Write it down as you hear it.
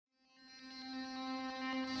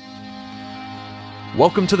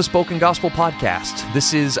Welcome to the Spoken Gospel Podcast.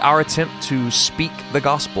 This is our attempt to speak the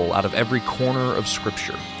gospel out of every corner of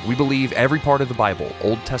Scripture. We believe every part of the Bible,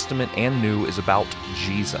 Old Testament and New, is about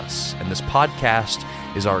Jesus. And this podcast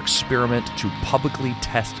is our experiment to publicly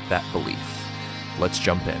test that belief. Let's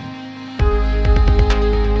jump in.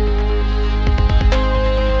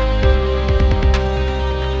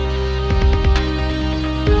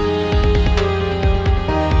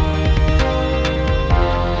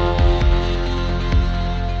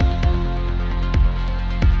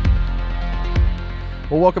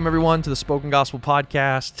 Well, welcome everyone to the Spoken Gospel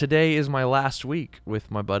Podcast. Today is my last week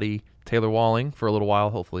with my buddy Taylor Walling for a little while.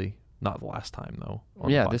 Hopefully not the last time, though.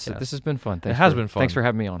 Yeah, this has been fun. It has been fun. Thanks for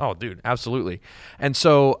having me on. Oh, dude, absolutely. And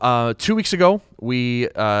so 2 weeks ago, we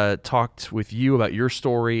talked with you about your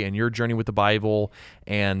story and your journey with the Bible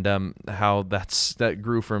and how that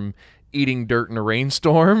grew from eating dirt in a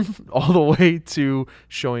rainstorm all the way to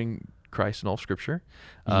showing Christ in all of Scripture.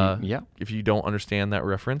 Yeah. If you don't understand that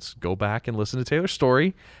reference, go back and listen to Taylor's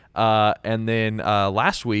story. And then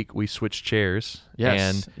last week we switched chairs.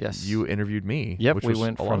 Yes. You interviewed me. Yep. Which was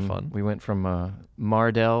a lot of fun. We went from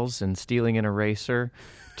Mardel's and stealing an eraser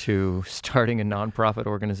to starting a nonprofit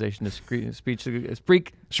organization to speak the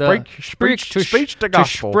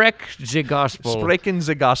gospel. Sprechen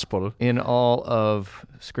the gospel in all of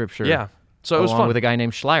Scripture. Yeah. So it was fun with a guy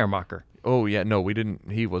named Schleiermacher. Oh, yeah. No, we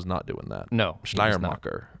didn't. He was not doing that. No.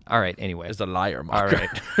 Schleiermacher. All right. Anyway. Is the liar All marker.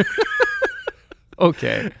 right.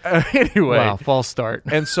 Okay. Anyway. Wow. False start.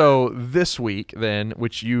 And so this week, then,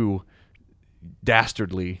 which you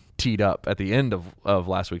dastardly teed up at the end of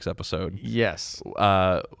last week's episode. Yes.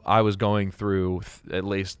 I was going through at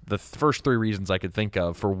least the first three reasons I could think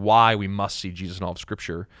of for why we must see Jesus in all of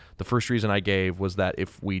Scripture. The first reason I gave was that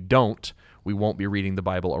if we don't, we won't be reading the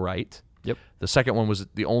Bible aright. Yep. The second one was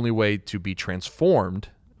the only way to be transformed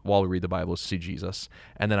while we read the Bible is to see Jesus.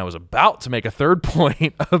 And then I was about to make a third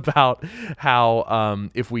point about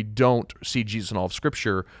how if we don't see Jesus in all of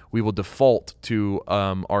Scripture, we will default to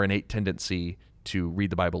our innate tendency to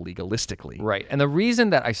read the Bible legalistically. Right. And the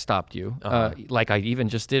reason that I stopped you, like I even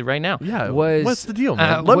just did right now, was... What's the deal,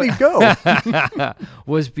 man? Let me go.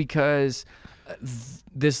 Was because...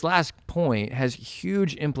 this last point has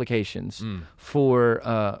huge implications for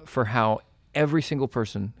how every single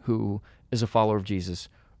person who is a follower of Jesus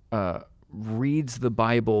reads the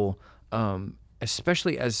Bible,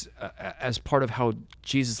 especially as part of how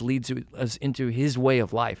Jesus leads us into His way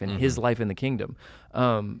of life and His life in the kingdom.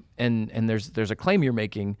 And there's a claim you're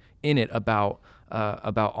making in it about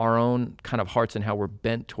our own kind of hearts and how we're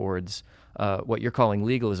bent towards what you're calling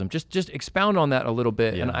legalism. Just expound on that a little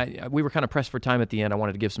bit. Yeah. And we were kind of pressed for time at the end. I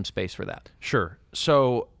wanted to give some space for that. Sure.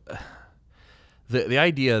 So the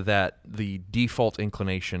idea that the default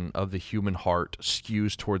inclination of the human heart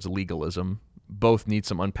skews towards legalism both need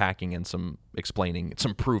some unpacking and some explaining,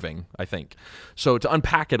 some proving, I think. So to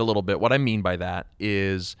unpack it a little bit, what I mean by that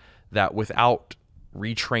is that without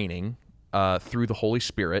retraining through the Holy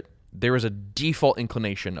Spirit, there is a default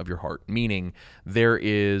inclination of your heart, meaning there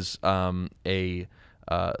is the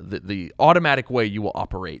automatic way you will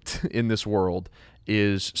operate in this world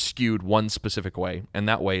is skewed one specific way, and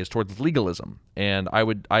that way is towards legalism. And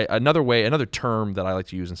another term that I like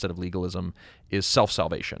to use instead of legalism is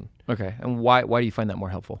self-salvation. Okay, and why do you find that more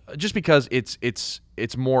helpful? Just because it's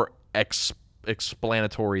more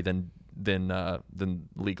explanatory than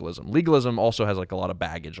legalism. Legalism also has like a lot of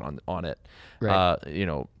baggage on it. Right.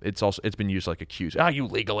 It's been used like accused. You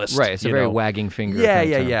legalist. Right. It's a very wagging finger.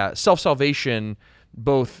 Yeah. Self-salvation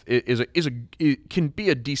both it can be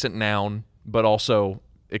a decent noun, but also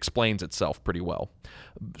explains itself pretty well.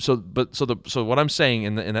 So what I'm saying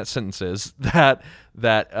in that sentence is that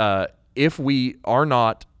if we are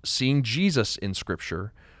not seeing Jesus in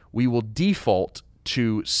Scripture, we will default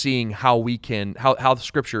to seeing how the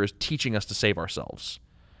Scripture is teaching us to save ourselves.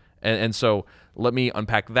 And so let me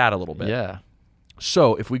unpack that a little bit. Yeah.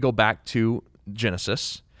 So if we go back to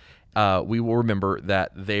Genesis, we will remember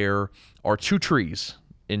that there are two trees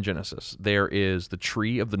in Genesis. There is the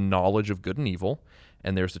tree of the knowledge of good and evil,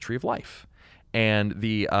 and there's the tree of life. And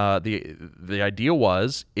the idea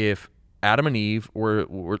was if Adam and Eve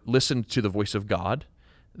were listened to the voice of God,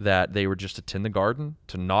 that they were just to tend the garden,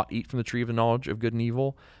 to not eat from the tree of the knowledge of good and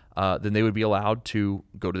evil, then they would be allowed to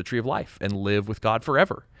go to the tree of life and live with God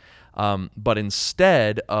forever. But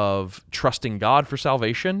instead of trusting God for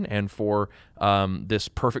salvation and for this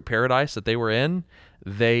perfect paradise that they were in,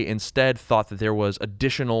 they instead thought that there was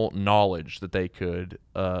additional knowledge that they could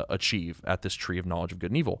achieve at this tree of knowledge of good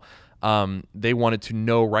and evil. They wanted to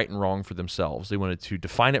know right and wrong for themselves. They wanted to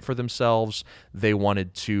define it for themselves. They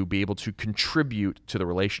wanted to be able to contribute to the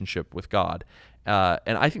relationship with God.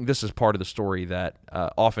 And I think this is part of the story that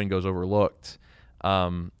often goes overlooked,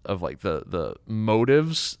 of like the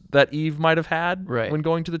motives that Eve might have had when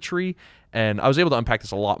going to the tree. And I was able to unpack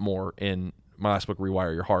this a lot more in my last book,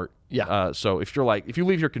 Rewire Your Heart. Yeah. So if you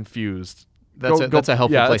leave here confused, that's a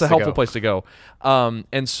helpful place it's a to helpful go. place to go.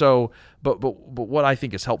 And so, but what I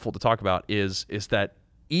think is helpful to talk about is that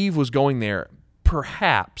Eve was going there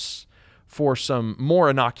perhaps for some more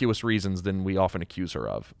innocuous reasons than we often accuse her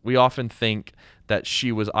of. We often think that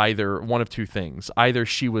she was either one of two things. Either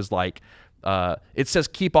she was like, it says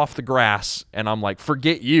keep off the grass, and I'm like,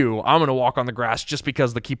 forget you, I'm going to walk on the grass just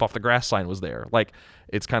because the keep off the grass sign was there. Like,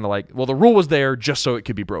 it's kind of like, well, the rule was there just so it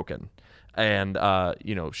could be broken. And,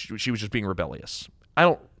 she was just being rebellious. I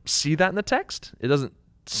don't see that in the text. It doesn't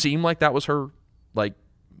seem like that was her, like,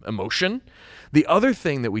 emotion. The other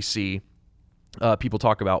thing that we see people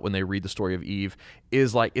talk about when they read the story of Eve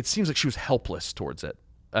is, like, it seems like she was helpless towards it.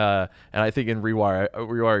 And I think in Rewire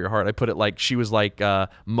Your Heart, I put it like she was like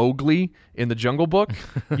Mowgli in the Jungle Book.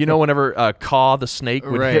 Whenever Kaa the snake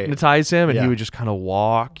would hypnotize him, and he would just kind of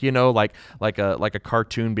walk, like a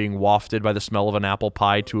cartoon being wafted by the smell of an apple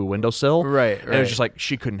pie to a windowsill. Right. And it was just like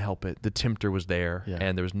she couldn't help it. The tempter was there,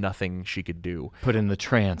 and there was nothing she could do. Put in the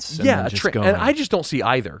trance. And then just going. And I just don't see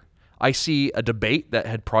either. I see a debate that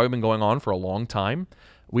had probably been going on for a long time.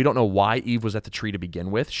 We don't know why Eve was at the tree to begin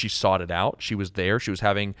with. She sought it out. She was there. She was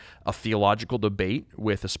having a theological debate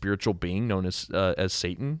with a spiritual being known as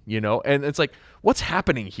Satan, And it's like, what's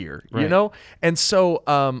happening here, And so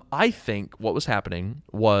I think what was happening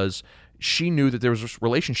was she knew that there was this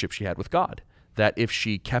relationship she had with God, that if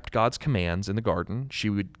she kept God's commands in the garden, she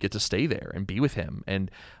would get to stay there and be with him. And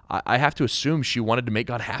I have to assume she wanted to make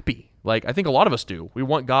God happy. Like, I think a lot of us do. We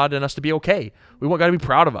want God and us to be okay. We want God to be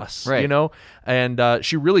proud of us, And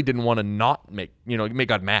she really didn't want to not make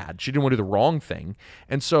God mad. She didn't want to do the wrong thing.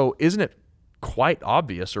 And so isn't it quite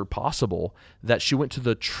obvious or possible that she went to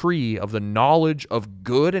the tree of the knowledge of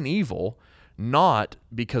good and evil, not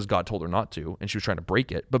because God told her not to and she was trying to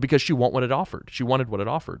break it, but because she wanted what it offered. She wanted what it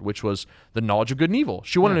offered, which was the knowledge of good and evil.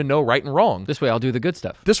 She wanted to know right and wrong. This way I'll do the good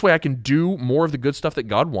stuff. This way I can do more of the good stuff that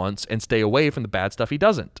God wants and stay away from the bad stuff he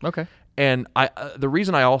doesn't. Okay. And the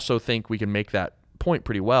reason I also think we can make that point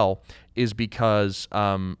pretty well is because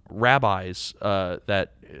rabbis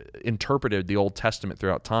that interpreted the Old Testament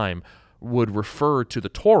throughout time would refer to the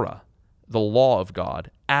Torah, the law of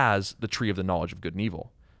God, as the tree of the knowledge of good and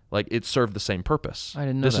evil. Like, it served the same purpose. I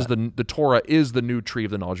didn't know that. The Torah is the new tree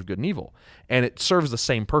of the knowledge of good and evil, and it serves the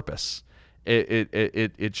same purpose.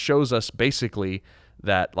 It shows us basically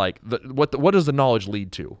that, like, what does the knowledge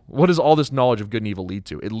lead to? What does all this knowledge of good and evil lead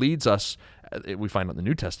to? It leads us, we find out in the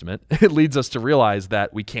New Testament, it leads us to realize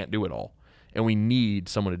that we can't do it all, and we need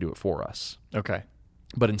someone to do it for us. Okay.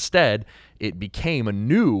 But instead, it became a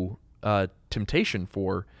new temptation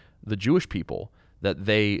for the Jewish people, that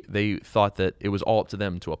they thought that it was all up to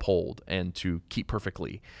them to uphold and to keep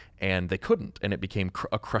perfectly, and they couldn't, and it became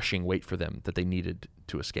a crushing weight for them that they needed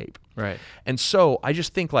to escape. Right. And so I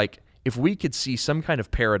just think, like, if we could see some kind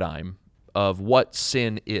of paradigm of what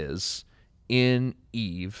sin is in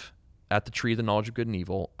Eve at the tree of the knowledge of good and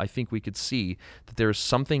evil, I think we could see that there is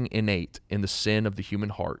something innate in the sin of the human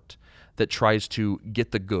heart that tries to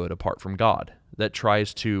get the good apart from God, that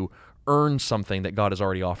tries to earn something that God has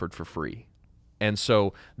already offered for free. And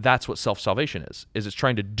so that's what self-salvation is it's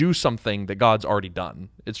trying to do something that God's already done.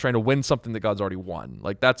 It's trying to win something that God's already won.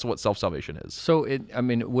 Like, that's what self-salvation is. So,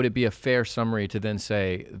 would it be a fair summary to then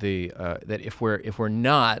say that if we're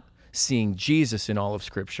not seeing Jesus in all of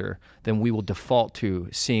Scripture, then we will default to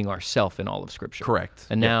seeing ourselves in all of Scripture? Correct.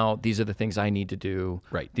 And now these are the things I need to do.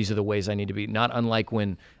 Right. These are the ways I need to be. Not unlike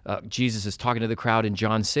when Jesus is talking to the crowd in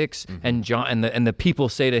John 6, and the people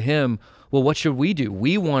say to him, well, what should we do?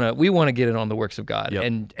 We want to get in on the works of God.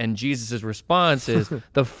 Yep. And Jesus' response is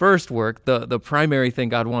the first work, the primary thing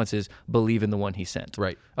God wants is believe in the one he sent.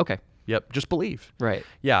 Right. Okay. Yep. Just believe. Right.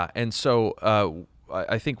 Yeah. And so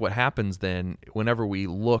I think what happens then, whenever we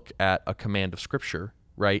look at a command of Scripture,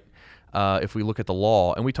 right? If we look at the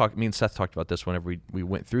law, and me and Seth talked about this whenever we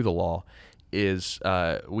went through the law, is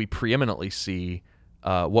we preeminently see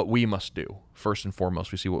what we must do. First and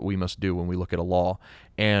foremost, we see what we must do when we look at a law.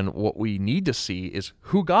 And what we need to see is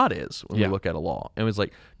who God is when we look at a law. And it's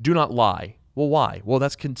like, do not lie. Well, why? Well,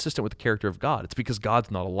 that's consistent with the character of God. It's because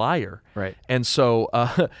God's not a liar. Right. And so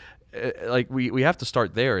like we have to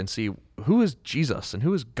start there and see who is Jesus and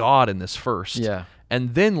who is God in this first. Yeah.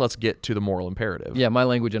 and then let's get to the moral imperative. Yeah, my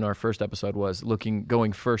language in our first episode was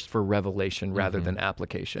going first for revelation rather than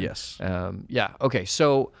application. Yes. Yeah. Okay.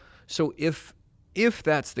 So if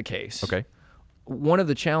that's the case, Okay. one of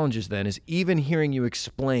the challenges then is even hearing you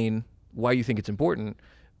explain why you think it's important.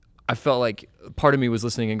 I felt like part of me was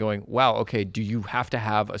listening and going, wow, okay, do you have to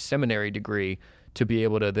have a seminary degree to be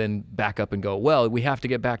able to then back up and go, well, we have to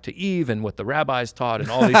get back to Eve and what the rabbis taught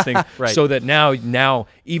and all these things, Right. so that now,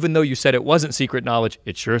 even though you said it wasn't secret knowledge,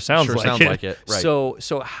 it sure sounds like it. Right.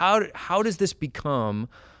 So how does this become,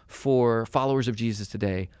 for followers of Jesus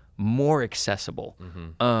today, more accessible?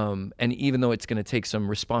 And even though it's going to take some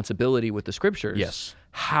responsibility with the scriptures, Yes.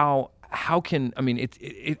 how can, I mean,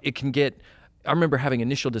 it can get. I remember having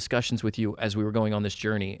initial discussions with you as we were going on this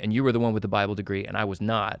journey, and you were the one with the Bible degree, and I was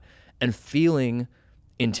not, and feeling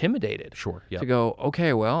intimidated. Sure. Yeah. To go,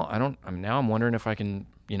 okay, well, now I'm wondering if I can,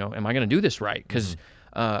 am I going to do this right? Because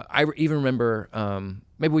I even remember,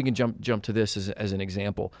 maybe we can jump to this as an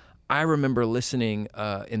example. I remember listening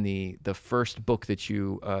in the first book that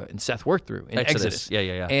you and Seth worked through in Exodus.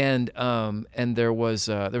 Yeah. And there was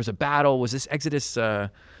a battle. Was this Exodus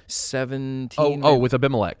 17? Oh, with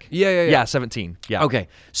Abimelech. Yeah. Yeah, 17. Yeah. Okay.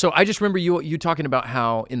 So I just remember you talking about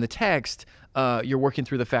how in the text you're working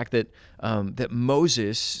through the fact that that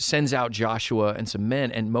Moses sends out Joshua and some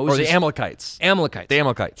men, and Moses, Or the Amalekites. The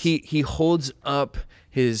Amalekites. He holds up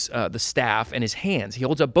his the staff and his hands. He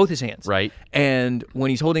holds up both his hands. Right. And when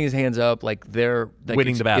he's holding his hands up, like they're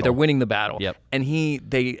Winning the battle. They're winning the battle. Yep. And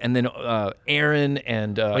then Aaron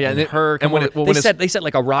and and Hur. and when they set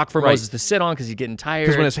like a rock for Right. Moses to sit on because he's getting tired.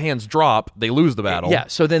 Because when his hands drop, they lose the battle. Yeah.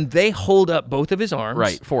 So then they hold up both of his arms.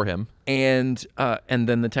 Right, for him. And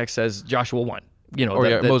then the text says Joshua won.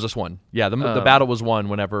 Moses won. Yeah, the battle was won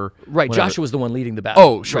whenever... Right, whenever, Joshua was the one leading the battle.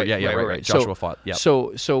 Oh, sure. Right. Joshua fought. Yeah.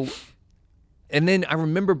 So, and then I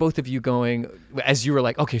remember both of you going, as you were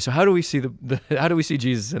like, okay, so how do we see how do we see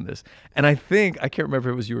Jesus in this? And I can't remember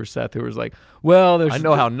if it was you or Seth who was like, well, there's... I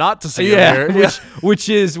know how not to see yeah, him here. which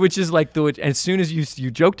is like as soon as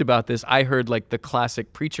you joked about this, I heard like the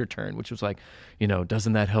classic preacher turn, which was like,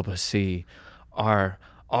 doesn't that help us see our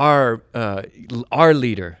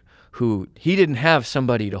leader, who he didn't have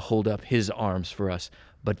somebody to hold up his arms for us,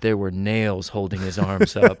 but there were nails holding his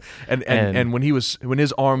arms up. and when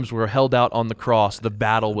his arms were held out on the cross, the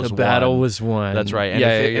battle was won. The battle was won. That's right.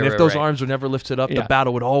 And if those arms were never lifted up, the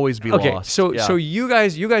battle would always be lost. So you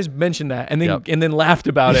guys mentioned that and then laughed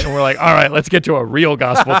about it, and we're like, all right, let's get to a real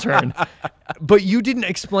gospel turn. But you didn't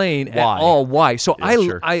explain at all why. So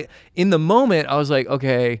I in the moment I was like,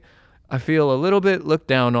 okay, I feel a little bit looked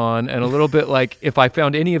down on and a little bit like if I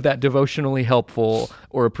found any of that devotionally helpful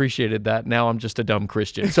or appreciated that, now I'm just a dumb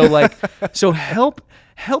Christian. So help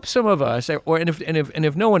some of us, and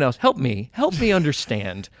if no one else, help me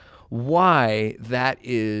understand why that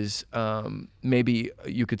is maybe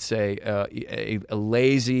you could say a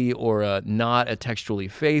lazy or not a textually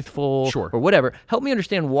faithful or whatever. Help me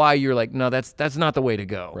understand why you're like, no, that's not the way to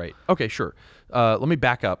go. Right. Okay, sure. Let me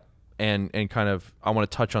back up. And kind of, I want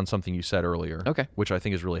to touch on something you said earlier, which I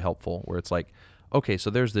think is really helpful, where it's like, okay, so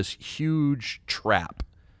there's this huge trap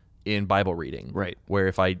in Bible reading, right? Where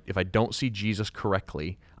if I don't see Jesus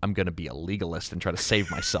correctly, I'm going to be a legalist and try to save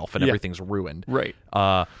myself, and everything's ruined, right?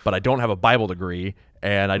 But I don't have a Bible degree,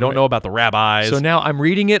 and I don't know about the rabbis. So now I'm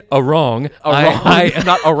reading it wrong.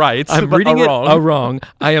 Not a right. I'm reading it wrong.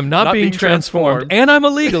 I am not being transformed, and I'm a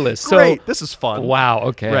legalist. So great, this is fun. Wow.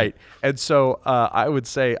 Okay. Right. And so I would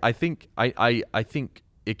say I think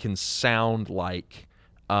it can sound like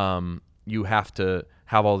you have to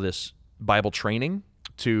have all this Bible training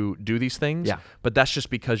to do these things. Yeah. But that's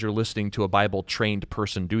just because you're listening to a Bible trained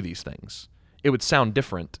person do these things. It would sound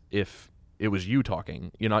different if it was you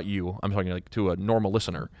talking. Not you. I'm talking like to a normal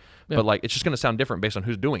listener. Yeah. But like it's just going to sound different based on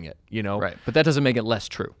who's doing it. Right. But that doesn't make it less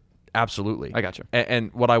true. Absolutely. I got you.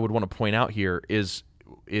 And what I would want to point out here is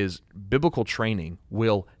biblical training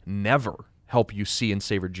will never help you see and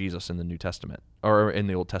savor Jesus in the New Testament or in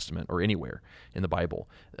the Old Testament or anywhere in the Bible.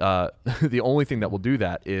 The only thing that will do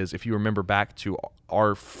that is if you remember back to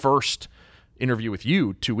our first interview with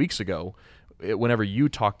you 2 weeks ago, whenever you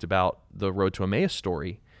talked about the Road to Emmaus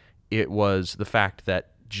story, it was the fact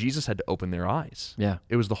that Jesus had to open their eyes. Yeah.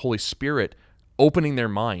 It was the Holy Spirit opening their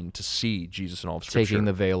mind to see Jesus in all of Scripture. Taking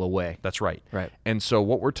the veil away. That's right. Right. And so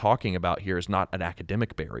what we're talking about here is not an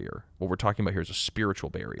academic barrier. What we're talking about here is a spiritual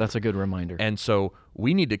barrier. That's a good reminder. And so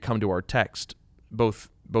we need to come to our text, both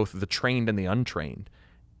the trained and the untrained,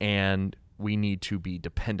 and we need to be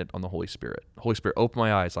dependent on the Holy Spirit. Holy Spirit, open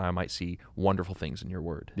my eyes that I might see wonderful things in your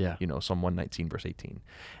word. Yeah. Psalm 119, verse 18.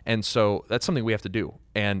 And so that's something we have to do.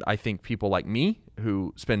 And I think people like me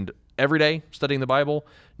who spend every day studying the Bible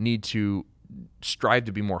need to strive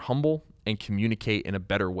to be more humble and communicate in a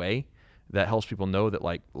better way that helps people know that,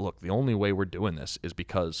 like, look, the only way we're doing this is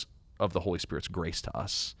because of the Holy Spirit's grace to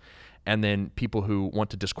us. And then people who want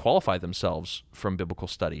to disqualify themselves from biblical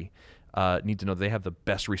study need to know they have the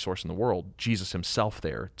best resource in the world, Jesus himself,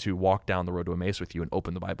 there to walk down the road to Emmaus with you and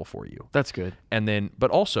open the Bible for you. That's good. And then, but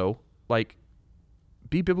also, like,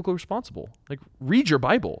 be biblically responsible. Like, read your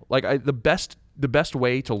Bible. Like, the best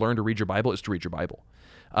way to learn to read your Bible is to read your Bible.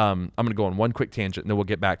 I'm going to go on one quick tangent, and then we'll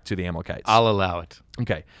get back to the Amalekites. I'll allow it.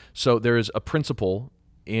 Okay. So there is a principle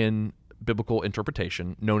in biblical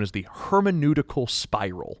interpretation known as the hermeneutical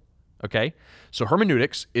spiral. Okay? So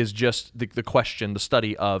hermeneutics is just the question, the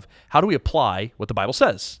study of how do we apply what the Bible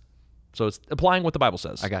says. So it's applying what the Bible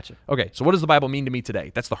says. I got you. Okay, so what does the Bible mean to me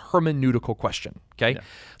today? That's the hermeneutical question, okay? Yeah.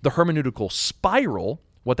 The hermeneutical spiral,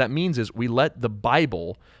 what that means is we let the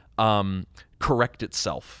Bible correct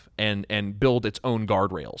itself and build its own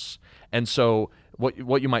guardrails. And so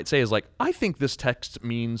what you might say is like, I think this text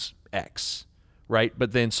means X, right?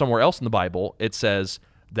 But then somewhere else in the Bible, it says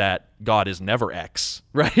that God is never X,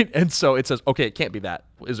 right? And so it says, okay, it can't be that.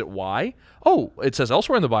 Is it Y? Oh, it says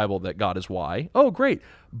elsewhere in the Bible that God is Y. Oh, great.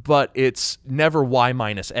 But it's never Y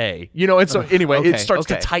minus A. You know, and so anyway, it starts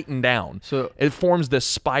to tighten down. So it forms this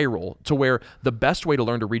spiral to where the best way to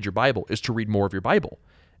learn to read your Bible is to read more of your Bible.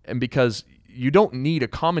 And because you don't need a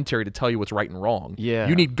commentary to tell you what's right and wrong. Yeah.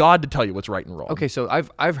 You need God to tell you what's right and wrong. Okay, so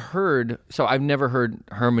I've heard, so I've never heard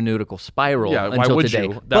hermeneutical spiral until why would today.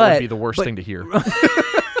 You? That would be the worst thing to hear.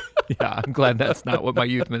 Yeah, I'm glad that's not what my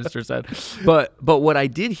youth minister said. But what I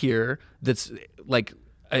did hear that's like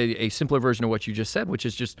a simpler version of what you just said, which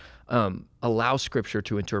is just allow Scripture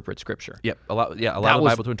to interpret Scripture. Yep. Allow the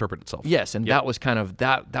Bible to interpret itself. Yes, and that was kind of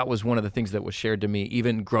that was one of the things that was shared to me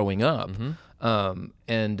even growing up. Mm-hmm.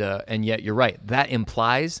 And yet you're right. That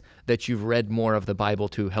implies that you've read more of the Bible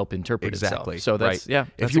to help interpret itself. So that's right.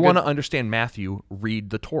 If you want to understand Matthew,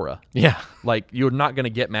 read the Torah. Yeah. Like, you're not going to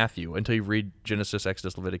get Matthew until you read Genesis,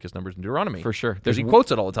 Exodus, Leviticus, Numbers, and Deuteronomy. For sure. Because he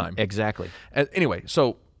quotes it all the time. Exactly. Anyway,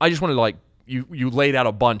 so I just wanted to, like, you laid out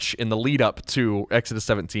a bunch in the lead up to Exodus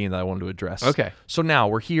 17 that I wanted to address. Okay. So now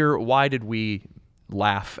we're here. Why did we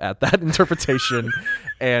laugh at that interpretation?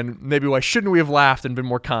 And maybe why shouldn't we have laughed and been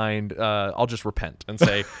more kind? I'll just repent and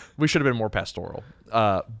say we should have been more pastoral.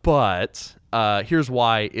 But here's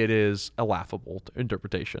why it is a laughable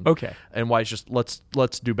interpretation. Okay. And why it's just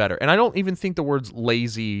let's do better. And I don't even think the words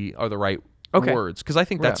lazy are the right words, because I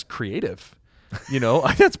think that's creative. You know,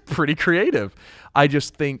 that's pretty creative. I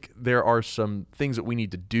just think there are some things that we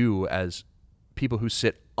need to do as people who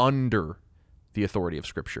sit under the authority of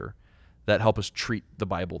Scripture that help us treat the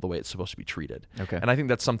Bible the way it's supposed to be treated. Okay. And I think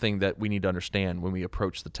that's something that we need to understand when we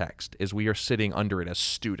approach the text, is we are sitting under it as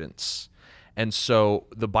students. And so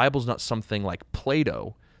the Bible's not something like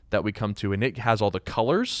Play-Doh that we come to and it has all the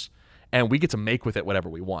colors and we get to make with it whatever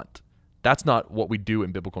we want. That's not what we do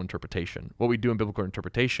in biblical interpretation. What we do in biblical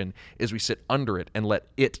interpretation is we sit under it and let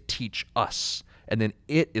it teach us. And then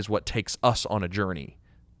it is what takes us on a journey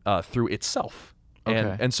through itself.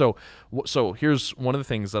 And so here's one of the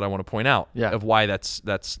things that I want to point out of why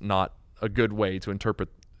that's not a good way to interpret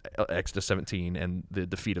Exodus 17 and the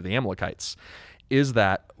defeat of the Amalekites, is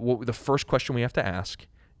that the first question we have to ask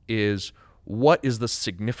is, what is the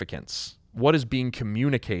significance? What is being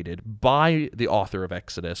communicated by the author of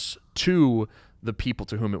Exodus to the people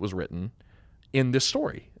to whom it was written in this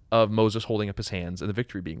story of Moses holding up his hands and the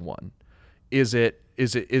victory being won? Is it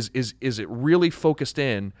really focused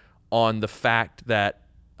in on the fact that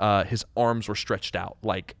his arms were stretched out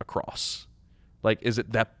like a cross? Like, is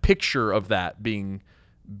it that picture of that being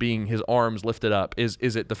his arms lifted up? Is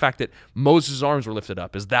it the fact that Moses' arms were lifted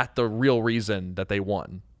up? Is that the real reason that they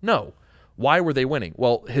won? No. Why were they winning?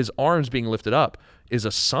 Well, his arms being lifted up is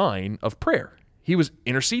a sign of prayer. He was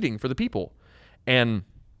interceding for the people. And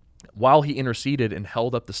while he interceded and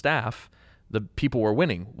held up the staff, the people were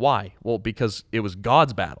winning. Why? Well, because it was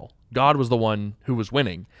God's battle. God was the one who was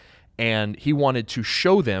winning. And he wanted to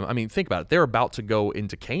show them, I mean, think about it. They're about to go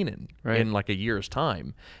into Canaan in like a year's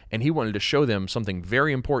time. And he wanted to show them something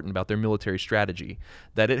very important about their military strategy,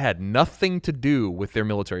 that it had nothing to do with their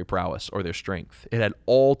military prowess or their strength. It had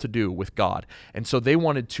all to do with God. And so they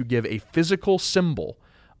wanted to give a physical symbol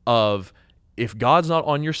of, if God's not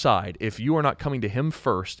on your side, if you are not coming to him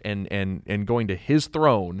first and going to his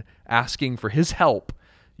throne, asking for his help,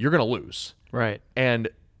 you're going to lose. Right. And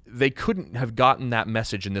they couldn't have gotten that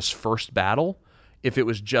message in this first battle if it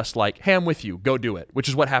was just like, hey, I'm with you, go do it, which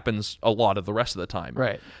is what happens a lot of the rest of the time.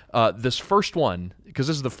 Right. This first one, because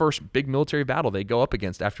this is the first big military battle they go up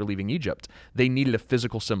against after leaving Egypt, they needed a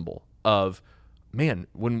physical symbol of, man,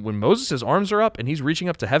 when Moses' arms are up and he's reaching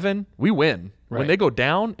up to heaven, we win. Right. When they go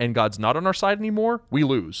down and God's not on our side anymore, we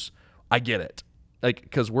lose. I get it. Like,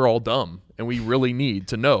 because we're all dumb and we really need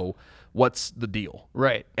to know what's the deal.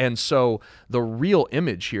 Right. And so the real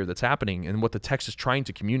image here that's happening and what the text is trying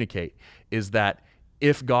to communicate is that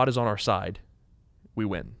if God is on our side, we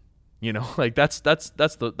win. You know, like that's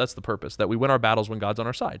the purpose, that we win our battles when God's on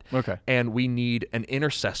our side. Okay. And we need an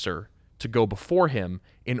intercessor to go before him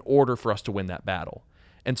in order for us to win that battle.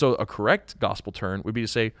 And so a correct gospel turn would be to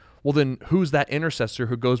say, well, then who's that intercessor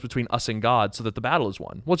who goes between us and God so that the battle is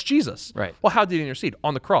won? Well, it's Jesus. Right. Well, how did he intercede?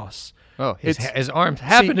 On the cross. Oh, his arms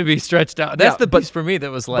happen to be stretched out. That's the piece for me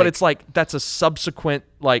that was like. But it's like that's a subsequent,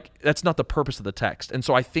 like that's not the purpose of the text. And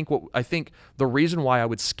so I think the reason why I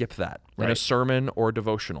would skip that in a sermon or a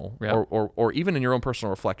devotional or even in your own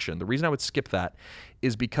personal reflection, the reason I would skip that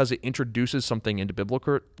is because it introduces something into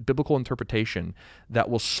biblical interpretation that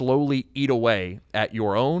will slowly eat away at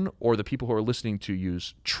your own or the people who are listening to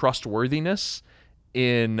you's trustworthiness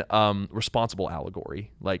in responsible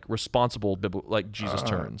allegory, like responsible like Jesus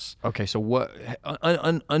turns. Okay, so what?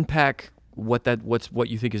 Unpack what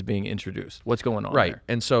you think is being introduced. What's going on? Right, there?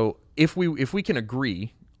 and so if we can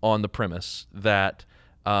agree on the premise that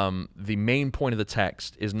the main point of the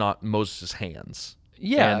text is not Moses' hands.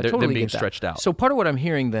 Yeah, and they're totally being get that. stretched out. So part of what I'm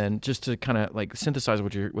hearing then, just to kind of like synthesize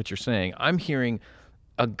what you're saying, I'm hearing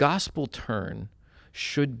a gospel turn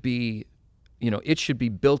should be, it should be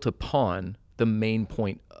built upon the main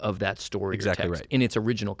point of that story Exactly or text right. in its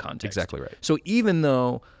original context. Exactly right. So even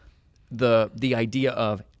though the idea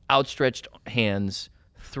of outstretched hands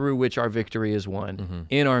through which our victory is won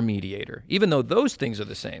in our mediator, even though those things are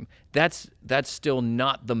the same, that's still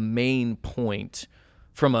not the main point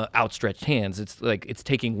from outstretched hands. It's like it's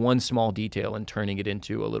taking one small detail and turning it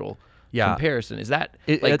into a little comparison. Is that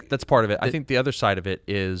that's part of it? I think the other side of it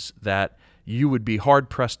is that you would be hard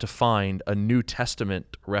pressed to find a New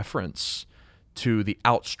Testament reference to the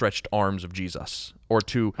outstretched arms of Jesus or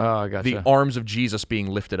to the arms of Jesus being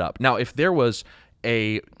lifted up. Now, if there was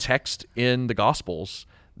a text in the Gospels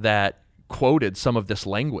that quoted some of this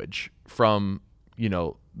language from,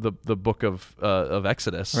 the book of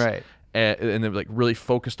Exodus, right, and they're like really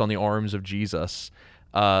focused on the arms of Jesus,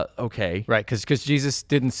 okay, right, because Jesus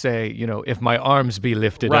didn't say, if my arms be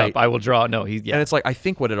lifted right. up, I will draw. No, and it's like I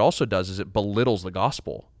think what it also does is it belittles the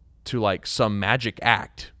gospel to like some magic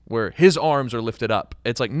act where his arms are lifted up.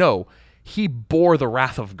 It's like, no, he bore the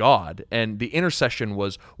wrath of God, and the intercession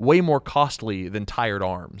was way more costly than tired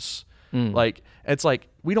arms. Like, it's like,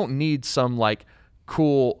 we don't need some like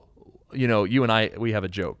cool, you and I, we have a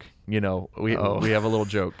joke, we have a little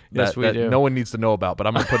joke Yes, that do. no one needs to know about, but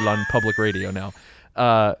I'm going to put it on public radio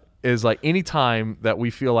now. Is like anytime that we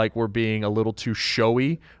feel like we're being a little too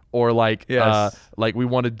showy or like like we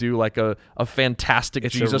want to do like a fantastic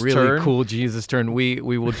it's Jesus a really turn. cool Jesus turn. We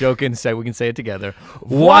will joke and say, we can say it together.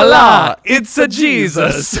 Voila! It's a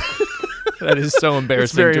Jesus. That is so embarrassing.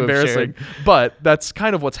 It's very to have embarrassing. shared. But that's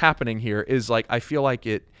kind of what's happening here is like I feel like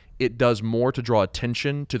it does more to draw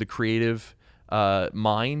attention to the creative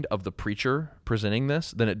mind of the preacher presenting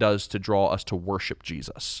this than it does to draw us to worship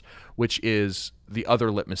Jesus, which is the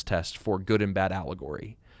other litmus test for good and bad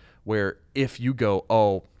allegory. Where if you go,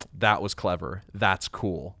 oh, that was clever, that's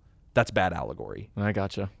cool, that's bad allegory. I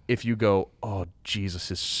gotcha. If you go, oh,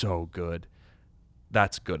 Jesus is so good,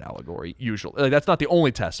 that's good allegory. Usually, that's not the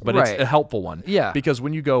only test, but Right. it's a helpful one. Yeah. Because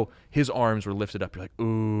when you go, his arms were lifted up, you're like,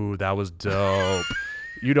 ooh, that was dope.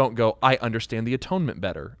 You don't go, I understand the atonement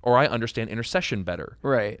better, or I understand intercession better.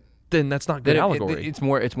 Right. Then that's not good allegory. It's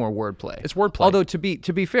more wordplay. It's wordplay. Although to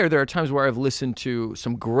be fair, there are times where I've listened to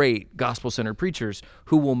some great gospel-centered preachers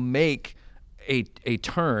who will make a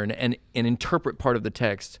turn and interpret part of the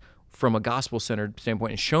text from a gospel-centered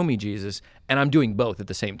standpoint and show me Jesus, and I'm doing both at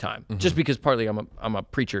the same time. Just because partly I'm a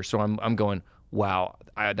preacher, so I'm going, wow,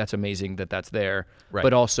 that's amazing that's there. Right.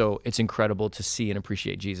 But also, it's incredible to see and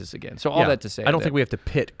appreciate Jesus again. So all that to say, I don't think we have to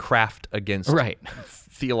pit craft against Right.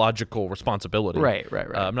 theological responsibility. Right.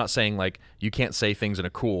 I'm not saying like you can't say things in a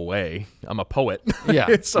cool way. I'm a poet.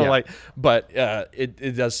 Yeah. So yeah. but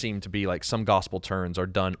it does seem to be like some gospel turns are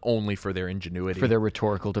done only for their ingenuity. For their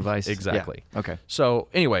rhetorical device. Exactly. Yeah. Okay. So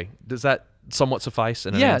anyway, does that somewhat suffice?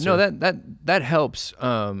 In an Yeah, answer? no, that helps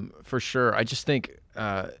for sure. I just think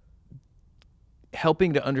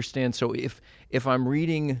helping to understand. So if I'm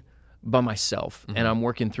reading by myself and I'm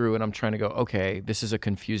working through and I'm trying to go, okay, this is a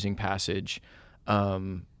confusing passage.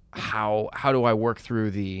 How do I work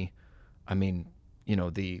through the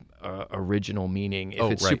original meaning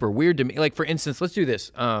if it's right. super weird to me? Like for instance, let's do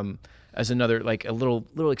this. as another like a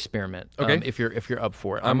little experiment. Okay. If you're up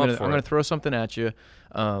for it, I'm up gonna for I'm gonna it. throw something at you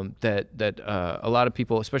that a lot of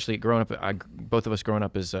people, especially growing up, both of us growing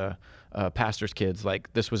up as pastors' kids,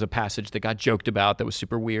 like this was a passage that got joked about that was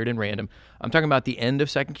super weird and random. I'm talking about the end of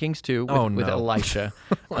 2 Kings 2 with no. Elisha,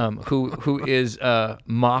 who is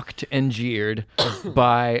mocked and jeered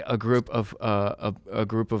by a group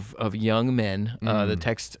of young men. The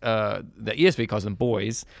text, the ESV calls them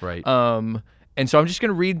boys. Right. And so I'm just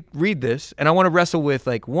going to read this, and I want to wrestle with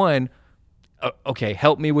like one. Okay,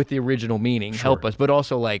 help me with the original meaning. Sure. Help us, but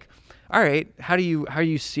also like, all right, how do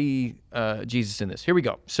you see Jesus in this? Here we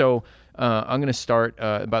go. So I'm going to start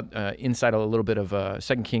inside a little bit of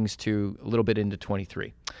 2 Kings 2, a little bit into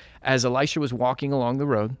 23. As Elisha was walking along the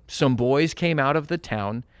road, some boys came out of the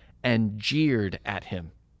town and jeered at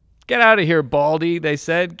him. Get out of here, Baldy, they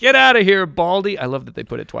said. Get out of here, Baldy. I love that they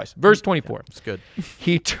put it twice. Verse 24. It's good.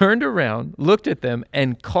 He turned around, looked at them,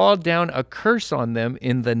 and called down a curse on them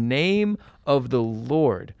in the name of the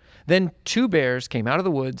Lord. Then 2 bears came out of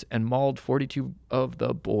the woods and mauled 42 of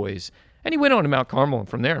the boys. And he went on to Mount Carmel and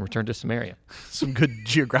from there and returned to Samaria. Some good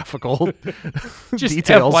geographical Just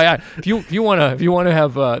details. FYI, if you want to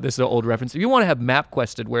have this is an old reference. If you want to have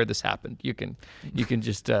MapQuested where this happened, you can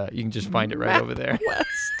just find it right over there.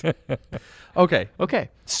 Okay. Okay.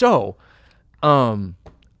 So, all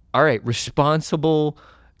right, responsible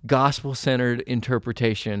gospel-centered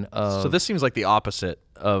interpretation of So this seems like the opposite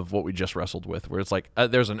of what we just wrestled with, where it's like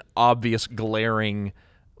there's an obvious, glaring,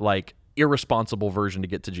 like irresponsible version to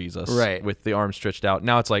get to Jesus, right, with the arms stretched out.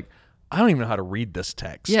 Now it's like, I don't even know how to read this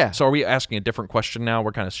text. Yeah. So are we asking a different question now?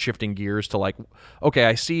 We're kind of shifting gears to like, okay,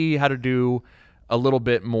 I see how to do a little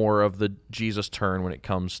bit more of the Jesus turn when it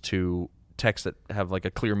comes to texts that have like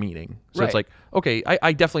a clear meaning. So it's Right. like, okay,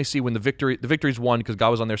 I definitely see when the victory's won because God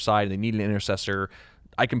was on their side and they needed an intercessor.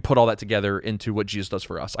 I can put all that together into what Jesus does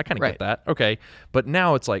for us. I kind of Right. get that. Okay. But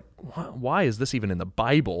now it's like, why is this even in the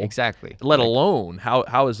Bible? Exactly. Let alone,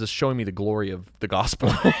 how is this showing me the glory of the gospel?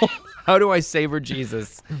 How do I savor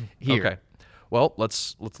Jesus here? Okay. Well,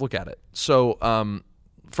 let's look at it. So,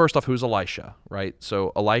 first off, who's Elisha, right?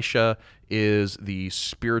 So Elisha is the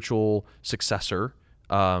spiritual successor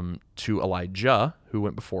to Elijah, who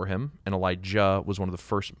went before him, and Elijah was one of the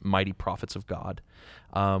first mighty prophets of God,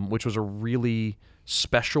 which was a really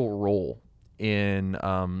special role in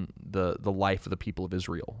the life of the people of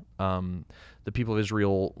Israel. The people of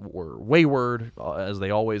Israel were wayward, as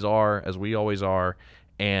they always are, as we always are,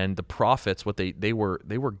 and the prophets, what they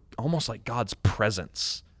were almost like God's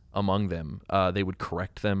presence among them. They would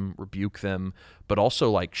correct them, rebuke them, but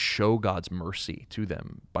also like show God's mercy to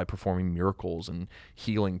them by performing miracles and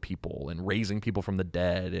healing people and raising people from the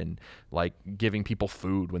dead and like giving people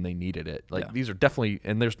food when they needed it. Like Yeah. these are definitely,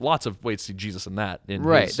 and there's lots of ways to see Jesus in that. In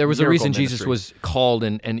Right. his There was a miracle reason Jesus ministry. was called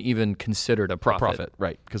and even considered a prophet.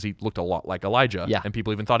 Right, because he looked a lot like Elijah, Yeah. and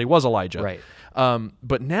people even thought he was Elijah. Right.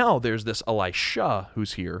 But now there's this Elisha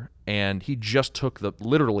who's here, and he just took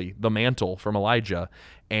literally the mantle from Elijah,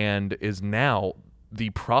 and is now the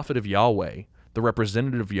prophet of Yahweh, the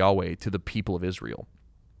representative of Yahweh to the people of Israel.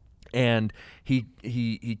 And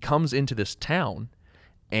he comes into this town,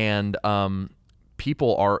 and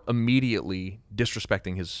people are immediately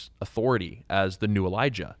disrespecting his authority as the new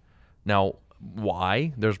Elijah. Now,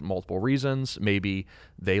 why? There's multiple reasons. Maybe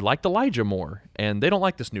they liked Elijah more and they don't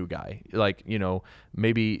like this new guy. Like,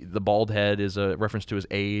 maybe the bald head is a reference to his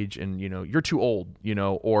age and, you're too old,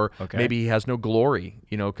 or Okay. maybe he has no glory,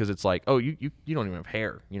 because it's like, oh, you don't even have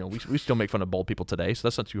hair. We still make fun of bald people today, so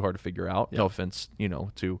that's not too hard to figure out. No offense,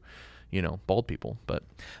 to bald people, but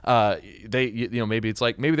they, maybe it's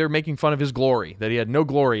like maybe they're making fun of his glory, that he had no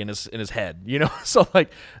glory in his head, So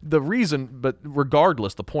like the reason, but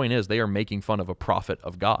regardless, the point is they are making fun of a prophet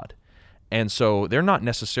of God, and so they're not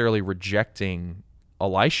necessarily rejecting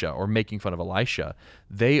Elisha or making fun of Elisha.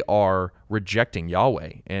 They are rejecting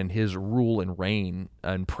Yahweh and His rule and reign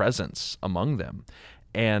and presence among them.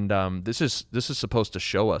 And this is supposed to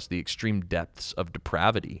show us the extreme depths of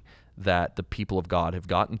depravity that the people of God have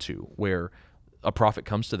gotten to, where a prophet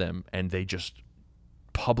comes to them and they just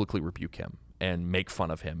publicly rebuke him and make fun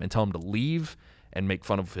of him and tell him to leave and make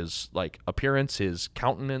fun of his like appearance, his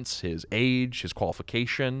countenance, his age, his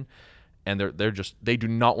qualification, and they do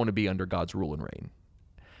not want to be under God's rule and reign.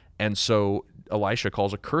 And so Elisha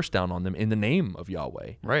calls a curse down on them in the name of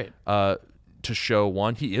Yahweh, Right. to show,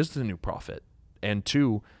 one, he is the new prophet, and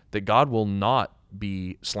two, that God will not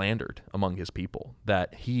be slandered among his people,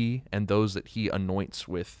 that he and those that he anoints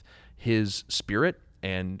with his spirit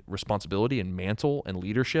and responsibility and mantle and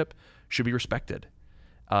leadership should be respected.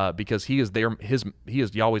 because he is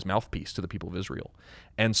Yahweh's mouthpiece to the people of Israel.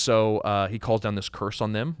 And so he calls down this curse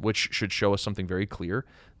on them, which should show us something very clear,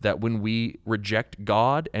 that when we reject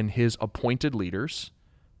God and his appointed leaders,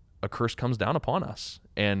 a curse comes down upon us,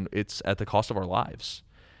 and it's at the cost of our lives.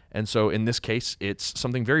 And so in this case, it's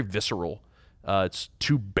something very visceral. It's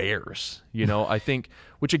 2 bears, I think,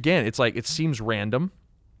 which again, it's like, it seems random.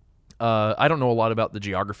 I don't know a lot about the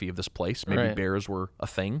geography of this place. Maybe Right. bears were a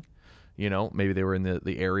thing. Maybe they were in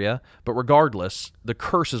the area. But regardless, the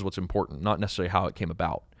curse is what's important, not necessarily how it came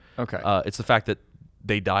about. Okay. It's the fact that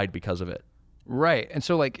they died because of it. Right. And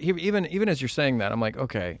so like even as you're saying that, I'm like,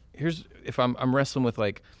 okay, here's if I'm wrestling with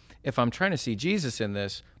like if I'm trying to see Jesus in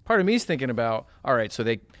this, part of me is thinking about, all right, so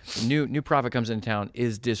new prophet comes into town,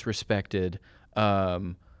 is disrespected,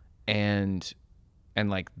 and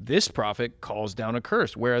like this prophet calls down a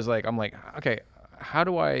curse. Whereas like I'm like, okay, how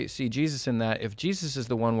do I see Jesus in that? If Jesus is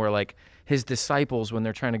the one where like his disciples, when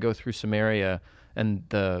they're trying to go through Samaria and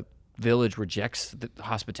the village rejects the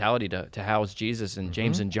hospitality to house Jesus, and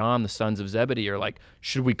James and John, the sons of Zebedee, are like,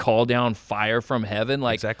 should we call down fire from heaven?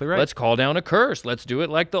 Like, Exactly right. Let's call down a curse. Let's do it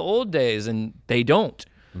like the old days. And they don't.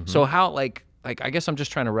 So how like I guess I'm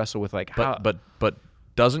just trying to wrestle with like how. But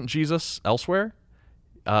doesn't Jesus elsewhere,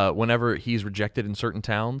 whenever he's rejected in certain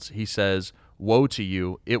towns, he says, "Woe to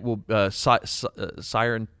you! It will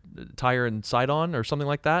Tyre and Sidon, or something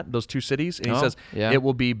like that, those 2 cities." And he says, yeah. "It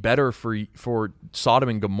will be better for Sodom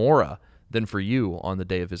and Gomorrah than for you on the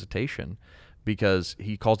day of visitation," because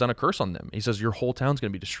he calls down a curse on them. He says, "Your whole town's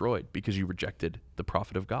going to be destroyed because you rejected the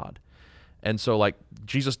prophet of God." And so, like,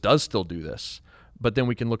 Jesus does still do this, but then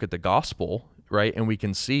we can look at the gospel, right, and we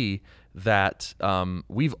can see that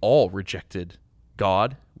we've all rejected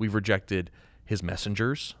God. We've rejected his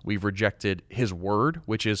messengers. We've rejected his word,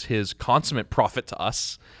 which is his consummate prophet to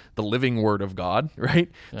us, the living word of God,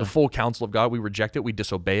 right? Yeah. The full counsel of God. We reject it. We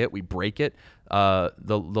disobey it. We break it. The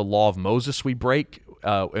law of Moses we break.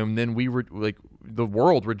 And then the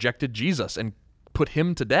world rejected Jesus and put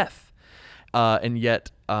him to death. And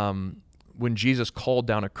yet, when Jesus called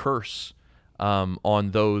down a curse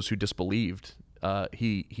on those who disbelieved,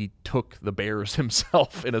 he took the bears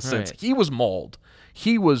himself, in a sense. Right. He was mauled.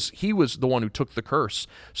 He was the one who took the curse,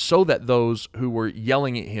 so that those who were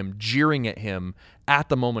yelling at him, jeering at him at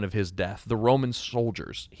the moment of his death, the Roman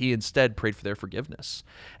soldiers, he instead prayed for their forgiveness.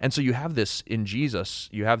 And so you have this in Jesus,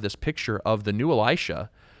 you have this picture of the new Elisha,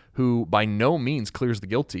 who by no means clears the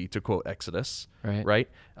guilty, to quote Exodus, right?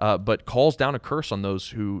 But calls down a curse on those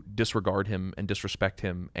who disregard him and disrespect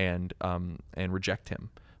him and reject him,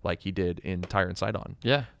 like he did in Tyre and Sidon.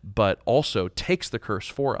 Yeah. But also takes the curse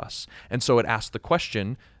for us. And so it asks the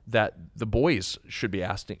question that the boys should be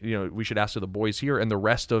asking, we should ask to the boys here, and the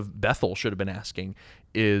rest of Bethel should have been asking,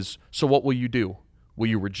 is, so what will you do? Will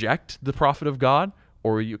you reject the prophet of God,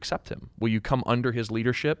 or will you accept him? Will you come under his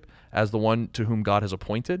leadership as the one to whom God has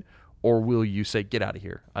appointed, or will you say, get out of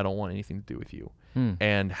here, I don't want anything to do with you?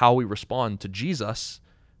 And how we respond to Jesus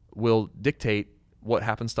will dictate what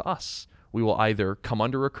happens to us. We will either come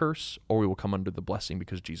under a curse, or we will come under the blessing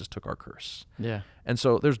because Jesus took our curse. Yeah. And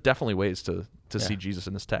so there's definitely ways to see Jesus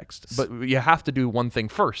in this text. But you have to do one thing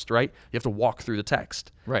first, right? You have to walk through the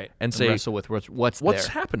text. Right. And say, wrestle with what's there.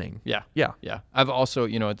 happening? Yeah. Yeah. Yeah. I've also,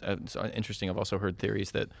 it's interesting. I've also heard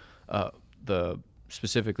theories that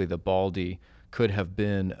specifically the Baldy could have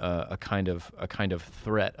been a kind of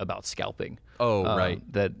threat about scalping. Oh, right.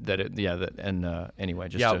 Anyway,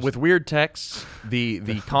 with weird texts,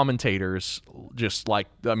 the commentators there's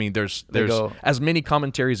as many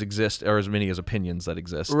commentaries exist, or as many as opinions that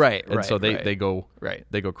exist. Right. And so they go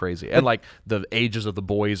crazy. And like the ages of the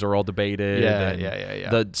boys are all debated. Yeah.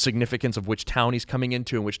 The significance of which town he's coming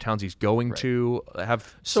into and which towns he's going to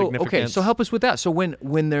have significance. Okay, so help us with that. So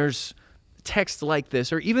when there's text like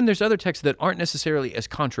this, or even there's other texts that aren't necessarily as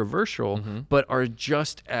controversial, but are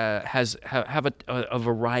just have a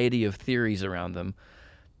variety of theories around them.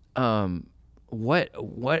 What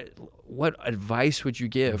advice would you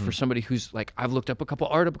give for somebody who's like, I've looked up a couple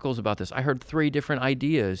articles about this, I heard 3 different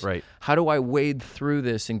ideas. Right. How do I wade through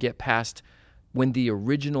this and get past when the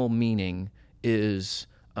original meaning is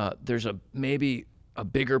there's maybe a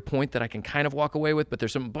bigger point that I can kind of walk away with, but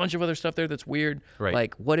there's a bunch of other stuff there that's weird. Right.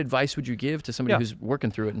 Like, what advice would you give to somebody who's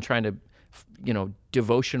working through it and trying to,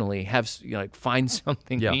 devotionally have, find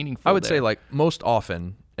something meaningful? I would say, like, most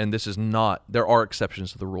often, and this is not, there are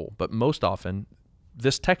exceptions to the rule, but most often,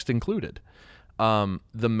 this text included, the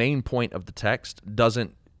main point of the text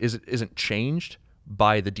isn't changed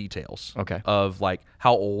by the details. Okay. Of like,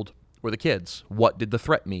 how old were the kids? What did the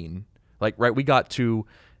threat mean? Like, right, we got to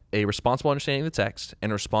a responsible understanding of the text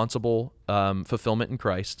and a responsible fulfillment in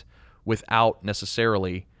Christ without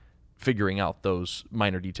necessarily figuring out those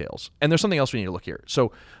minor details. And there's something else we need to look here.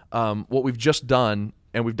 So what we've just done,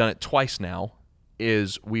 and we've done it twice now,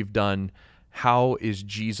 is we've done how does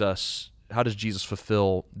Jesus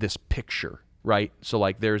fulfill this picture, right? So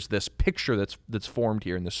like there's this picture that's formed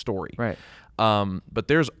here in this story. Right. But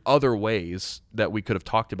there's other ways that we could have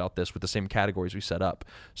talked about this with the same categories we set up.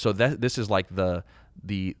 So that this is like the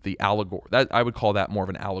allegory. That I would call that more of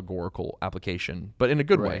an allegorical application, but in a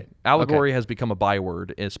good way. Right. Allegory has become a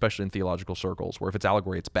byword, especially in theological circles, where if it's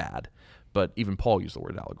allegory, it's bad. But even Paul used the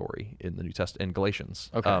word allegory in the New Testament, in Galatians.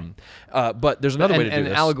 Okay. But there's another way to do and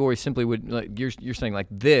this. allegory simply would, like, you're saying like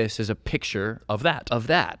this is a picture of that.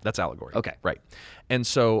 That's allegory. Okay. Right. And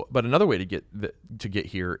so, but another way to get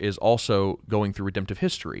here is also going through redemptive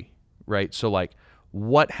history, right? So like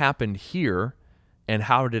what happened here and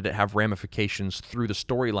how did it have ramifications through the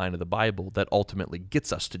storyline of the Bible that ultimately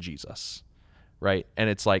gets us to Jesus, right? And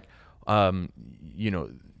it's like,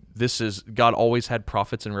 this is, God always had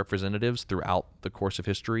prophets and representatives throughout the course of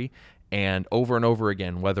history, and over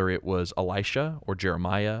again, whether it was Elisha or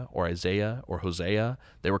Jeremiah or Isaiah or Hosea,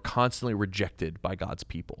 they were constantly rejected by God's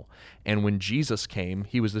people. And when Jesus came,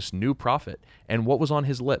 he was this new prophet. And what was on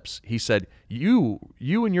his lips? He said, you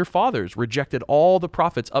and your fathers rejected all the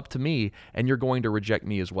prophets up to me, and you're going to reject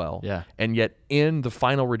me as well. Yeah. And yet in the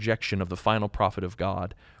final rejection of the final prophet of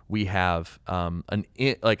God, we have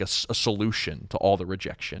a solution to all the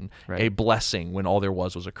rejection, right. a blessing when all there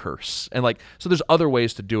was a curse. And so there's other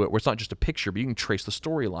ways to do it where it's not just a picture, but you can trace the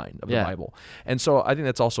storyline of the Bible. And so I think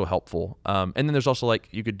that's also helpful. And then there's also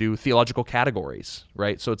you could do theological categories,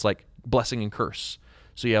 right? So it's like blessing and curse.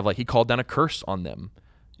 So you have he called down a curse on them.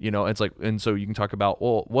 It's and so you can talk about,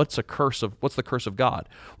 well, what's the curse of God?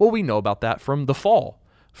 Well, we know about that from the fall,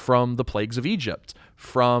 from the plagues of Egypt,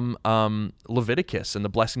 from Leviticus and the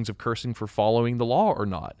blessings of cursing for following the law or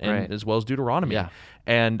not, and right. as well as Deuteronomy. Yeah.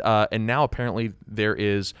 And now apparently there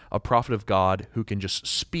is a prophet of God who can just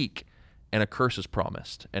speak, and a curse is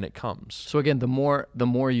promised, and it comes. So again, the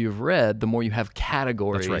more you've read, the more you have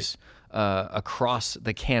categories. That's right. Across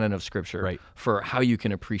the canon of Scripture, right. for how you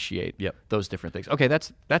can appreciate those different things. Okay,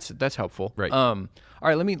 that's helpful. Right. All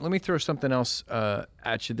right, let me throw something else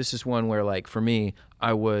at you. This is one where, for me,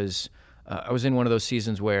 I was in one of those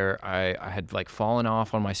seasons where I had fallen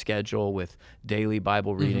off on my schedule with daily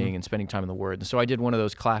Bible reading and spending time in the Word, and so I did one of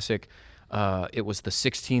those classic. It was the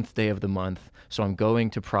 16th day of the month, so I'm going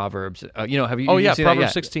to Proverbs. Have you? Oh you yeah, seen Proverbs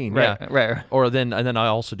that? 16. Right, Yeah, right. Or then I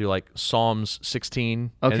also do Psalms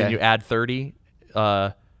 16, and then you add 30.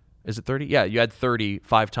 Is it 30? Yeah, you add 30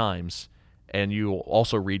 5 times, and you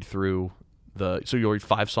also read through so you'll read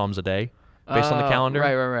 5 Psalms a day based on the calendar.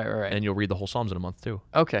 Right. And you'll read the whole Psalms in a month too.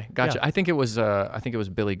 Okay, gotcha. Yeah. I think it was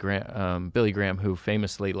Billy Graham who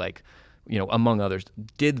famously among others,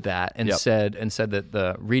 did that and said that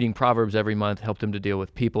the reading Proverbs every month helped him to deal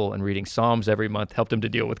with people, and reading Psalms every month helped him to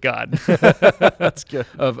deal with God. That's good.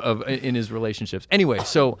 In his relationships. Anyway,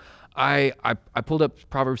 so I pulled up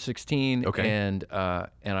Proverbs 16, and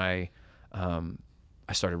I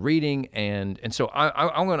started reading, and so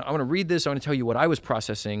I'm gonna read this. I'm gonna tell you what I was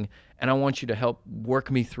processing, and I want you to help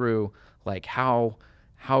work me through how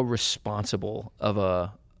responsible of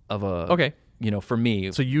a Okay. For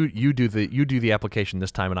me. So you do the application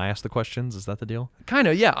this time, and I ask the questions. Is that the deal? Kind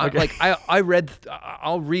of, yeah. Okay.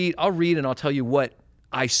 I'll read, and I'll tell you what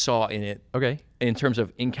I saw in it. Okay. In terms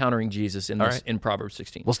of encountering Jesus in Proverbs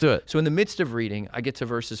 16. Let's do it. So in the midst of reading, I get to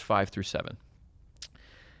verses 5 through 7.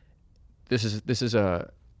 This is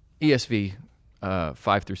a ESV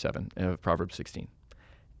 5 through 7 of Proverbs 16.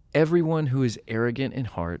 Everyone who is arrogant in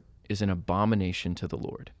heart is an abomination to the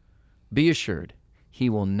Lord. Be assured, he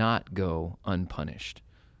will not go unpunished.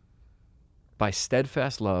 By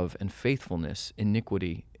steadfast love and faithfulness,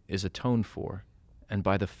 iniquity is atoned for, and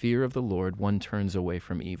by the fear of the Lord one turns away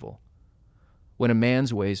from evil. When a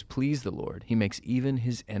man's ways please the Lord, he makes even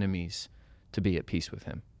his enemies to be at peace with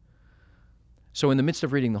him. So in the midst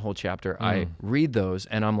of reading the whole chapter, I read those,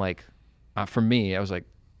 and I'm like, for me, I was like,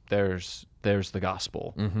 there's the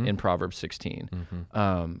gospel in Proverbs 16.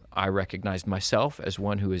 I recognized myself as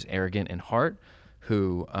one who is arrogant in heart,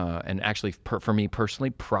 who, and actually for me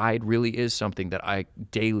personally, pride really is something that I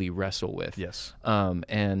daily wrestle with. Yes.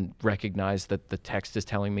 And recognize that the text is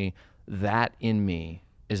telling me that in me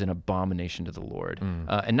is an abomination to the Lord.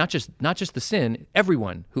 And not just the sin,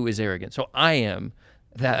 everyone who is arrogant. So I am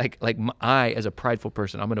that, I, as a prideful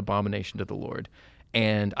person, I'm an abomination to the Lord,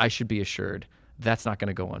 and I should be assured that's not going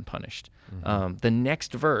to go unpunished. The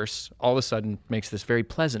next verse all of a sudden makes this very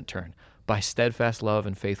pleasant turn. By steadfast love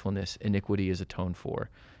and faithfulness, iniquity is atoned for,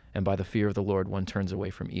 and by the fear of the Lord, one turns away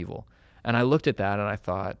from evil. And I looked at that and I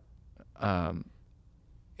thought,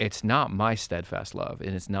 it's not my steadfast love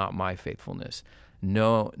and it's not my faithfulness.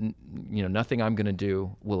 No, nothing I'm going to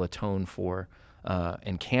do will atone for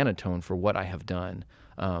and can atone for what I have done,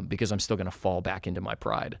 because I'm still going to fall back into my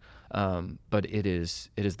pride. But it is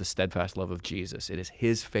the steadfast love of Jesus. It is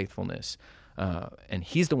his faithfulness, and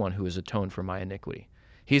he's the one who has atoned for my iniquity.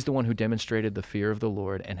 He's the one who demonstrated the fear of the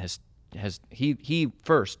Lord and he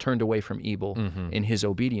first turned away from evil in his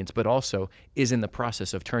obedience, but also is in the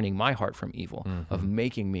process of turning my heart from evil, of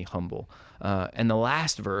making me humble. And the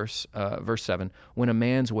last verse, verse 7, when a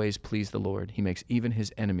man's ways please the Lord, he makes even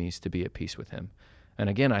his enemies to be at peace with him. And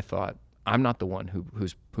again, I thought, I'm not the one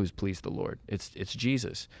who's pleased the Lord. It's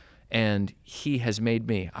Jesus. And he has made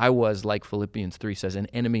me. I was, like Philippians 3 says, an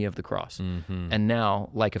enemy of the cross. And now,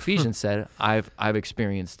 like Ephesians said, I've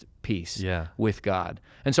experienced peace with God.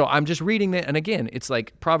 And so I'm just reading that. And again, it's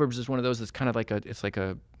like Proverbs is one of those that's kind of like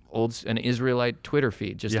an Israelite Twitter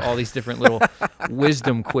feed, just all these different little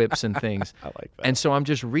wisdom quips and things. I like that. And so I'm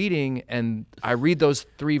just reading, and I read those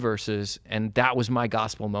 3 verses, and that was my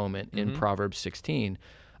gospel moment in Proverbs 16.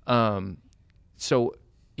 So,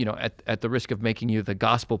 at the risk of making you the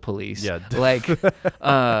gospel police, like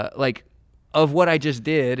of what I just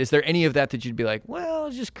did, is there any of that you'd be like, well,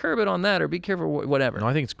 just curb it on that, or be careful, whatever? No,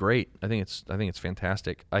 I think it's great. I think it's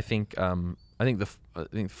fantastic. I think the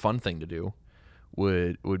fun thing to do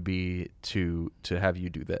would be to have you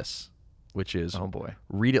do this, which is, oh boy,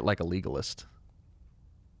 read it like a legalist.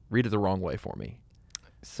 Read it the wrong way for me.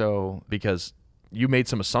 So because you made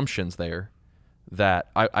some assumptions there that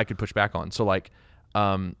I could push back on. So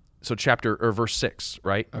verse 6,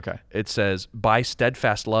 right? Okay. It says, by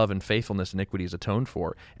steadfast love and faithfulness, iniquity is atoned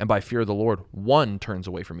for, and by fear of the Lord, one turns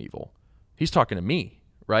away from evil. He's talking to me,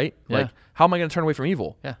 right? Yeah. Like, how am I going to turn away from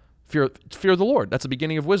evil? Yeah. Fear of the Lord. That's the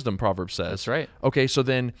beginning of wisdom, Proverbs says. That's right. Okay, so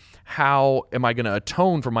then how am I going to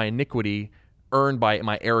atone for my iniquity earned by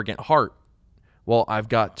my arrogant heart? Well, I've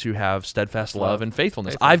got to have steadfast love and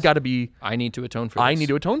faithfulness. I've got to be... I need to atone for this. I need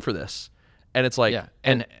to atone for this. And it's like... Yeah.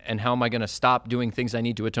 And how am I going to stop doing things I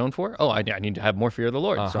need to atone for? Oh, I need to have more fear of the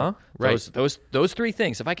Lord. So right. Those 3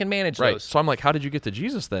 things, if I can manage those. So I'm like, how did you get to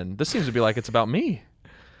Jesus then? This seems to be like it's about me.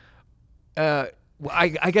 Well,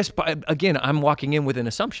 I guess, again, I'm walking in with an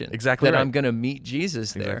assumption that I'm going to meet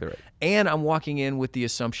Jesus there. Exactly right. And I'm walking in with the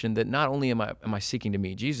assumption that not only am I seeking to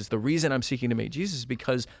meet Jesus, the reason I'm seeking to meet Jesus is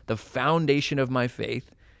because the foundation of my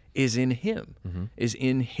faith is in him, is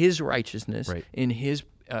in his righteousness, in his,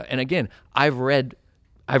 and again, I've read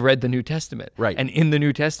the New Testament. Right. And in the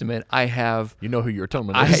New Testament, I have... You know who your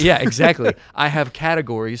atonement is. Yeah, exactly. I have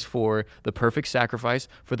categories for the perfect sacrifice,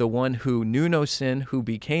 for the one who knew no sin, who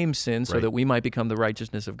became sin so that we might become the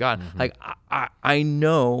righteousness of God. Like, I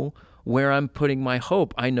know where I'm putting my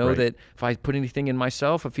hope. I know that if I put anything in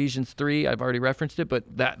myself, Ephesians 3, I've already referenced it, but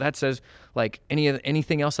that says, like,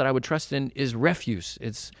 anything else that I would trust in is refuse.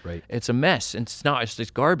 It's a mess. It's not. It's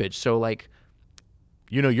just garbage. So, like...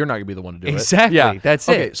 You know you're not going to be the one to do it. Exactly. Yeah. That's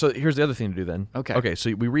it. Okay, so here's the other thing to do then. Okay.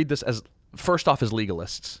 So we read this as, first off, as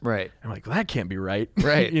legalists. Right. And we're like, well, that can't be right.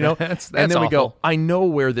 Right. That's and then awful. we go, I know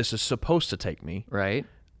where this is supposed to take me. Right.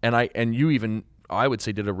 And you even, I would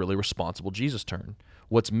say, did a really responsible Jesus turn.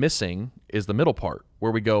 What's missing is the middle part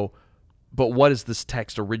where we go, but what is this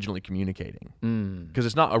text originally communicating? Because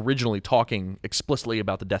it's not originally talking explicitly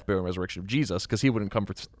about the death, burial, and resurrection of Jesus, because he wouldn't come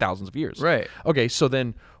for thousands of years. Right. Okay, so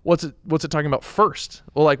then what's it talking about first?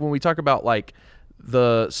 Well, like when we talk about like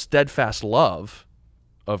the steadfast love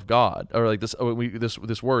of God, or like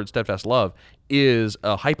this word steadfast love is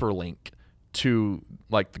a hyperlink to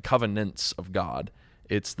like the covenants of God.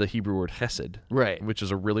 It's the Hebrew word chesed, right? Which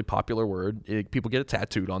is a really popular word. People get it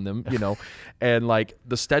tattooed on them, and like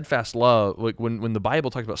the steadfast love, like when the Bible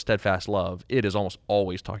talks about steadfast love, it is almost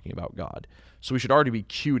always talking about God. So we should already be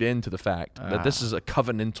cued into the fact that this is a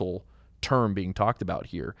covenantal term being talked about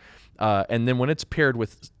here. And then when it's paired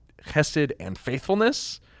with chesed and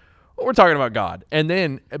faithfulness, well, we're talking about God.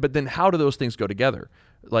 But then how do those things go together?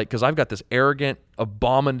 Like, because I've got this arrogant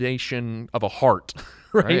abomination of a heart,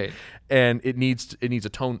 right? And it needs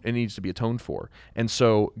to be atoned for. And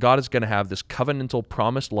so God is going to have this covenantal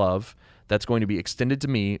promised love that's going to be extended to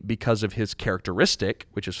me because of his characteristic,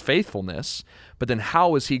 which is faithfulness. But then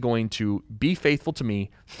how is he going to be faithful to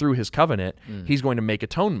me through his covenant? He's going to make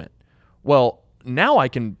atonement. Well, now I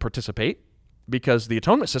can participate because the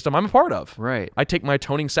atonement system I'm a part of. Right. I take my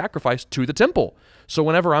atoning sacrifice to the temple. So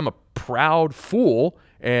whenever I'm a proud fool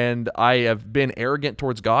and I have been arrogant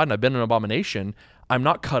towards God and I've been an abomination, I'm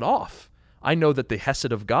not cut off. I know that the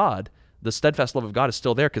hesed of God, the steadfast love of God, is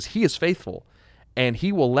still there because he is faithful, and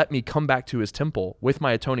he will let me come back to his temple with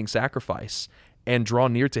my atoning sacrifice and draw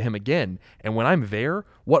near to him again. And when I'm there,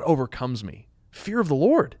 what overcomes me? Fear of the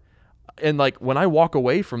Lord. And like when I walk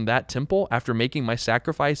away from that temple after making my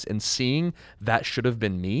sacrifice and seeing that should have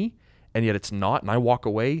been me, and yet it's not, and I walk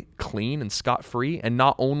away clean and scot-free, and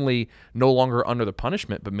not only no longer under the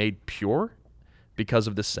punishment, but made pure because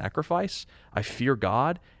of this sacrifice, I fear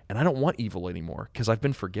God, and I don't want evil anymore because I've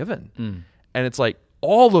been forgiven. And it's like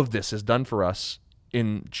all of this is done for us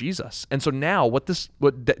in Jesus. And so now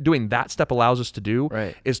doing that step allows us to do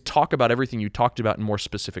is talk about everything you talked about in more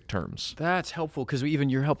specific terms. That's helpful because even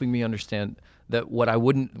you're helping me understand that what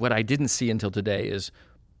I didn't see until today is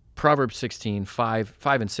Proverbs 16, 5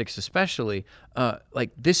 and 6 especially,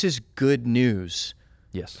 like this is good news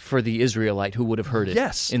Yes. for the Israelite who would have heard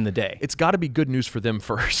it in the day. It's got to be good news for them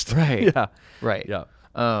first. Right. Yeah. Right. Yeah.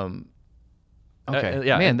 Okay.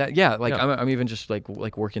 Yeah, Man, I'm even just like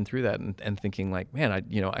working through that and thinking like, man,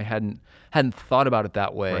 I hadn't thought about it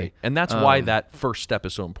that way. Right. And that's why that first step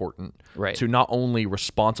is so important. Right. To not only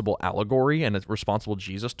responsible allegory and a responsible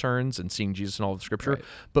Jesus turns and seeing Jesus in all of Scripture,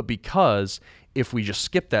 but because if we just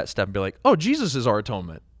skip that step and be like, oh, Jesus is our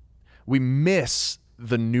atonement, we miss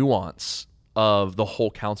the nuance of the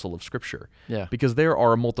whole counsel of Scripture. Yeah. Because there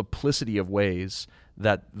are a multiplicity of ways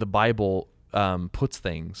that the Bible puts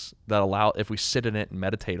things that allow, if we sit in it and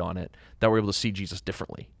meditate on it, that we're able to see Jesus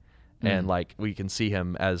differently. And like we can see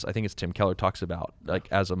him as, I think it's Tim Keller talks about, like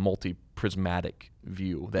as a multi-prismatic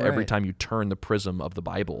view, that every time you turn the prism of the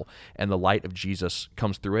Bible and the light of Jesus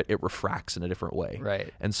comes through it, it refracts in a different way.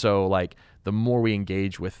 Right. And so like the more we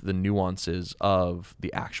engage with the nuances of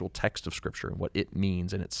the actual text of Scripture and what it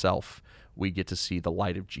means in itself, we get to see the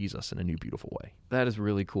light of Jesus in a new, beautiful way. That is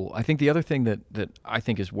really cool. I think the other thing that I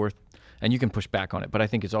think is worth, and you can push back on it, but I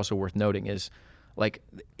think it's also worth noting is like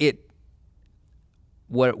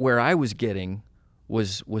where I was getting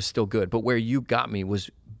was still good, but where you got me was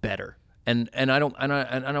better. And I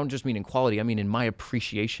don't just mean in quality, I mean in my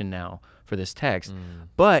appreciation now for this text.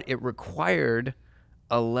 But it required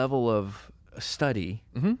a level of study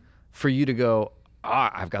for you to go,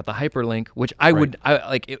 I've got the hyperlink, which I would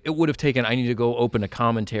have taken. I need to go open a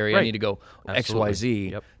commentary. I need to go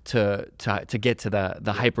XYZ to get to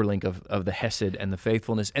the hyperlink of the Hesed and the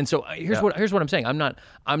faithfulness. And so here's what I'm saying.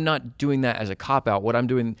 I'm not doing that as a cop out. What I'm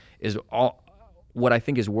doing is what I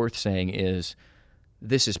think is worth saying is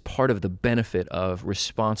this is part of the benefit of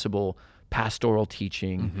responsible pastoral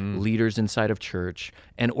teaching, leaders inside of church,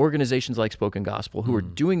 and organizations like Spoken Gospel who are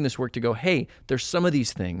doing this work to go, hey, there's some of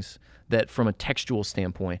these things that from a textual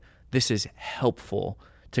standpoint, this is helpful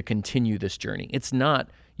to continue this journey. It's not,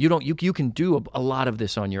 you can do a lot of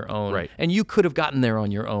this on your own. Right. And you could have gotten there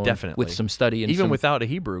on your own with some study and even without a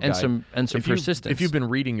Hebrew guide. And some persistence. If you've been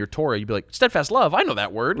reading your Torah, you'd be like, steadfast love, I know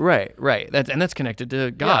that word. Right. That's connected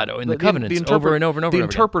to God in the covenants over and over and over. The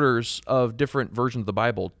interpreters of different versions of the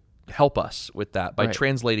Bible help us with that by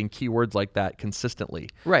translating keywords like that consistently.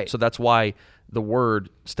 Right. So that's why the word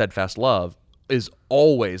steadfast love is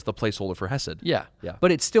always the placeholder for Hesed. Yeah.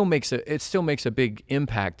 But it still makes a big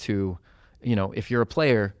impact to, if you're a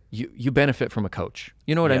player, you benefit from a coach.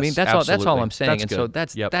 You know what I mean? That's all I'm saying. That's and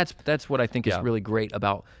good. So that's what I think is really great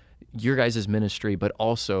about your guys' ministry, but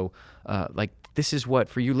also like this is what,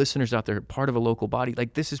 for you listeners out there, part of a local body,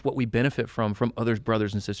 like this is what we benefit from others,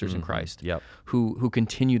 brothers and sisters in Christ, who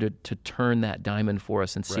continue to turn that diamond for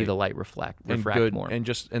us and see the light refract more. And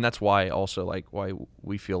that's why also why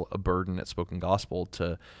we feel a burden at Spoken Gospel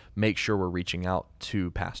to make sure we're reaching out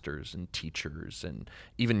to pastors and teachers and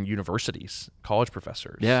even universities, college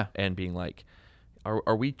professors, and being like,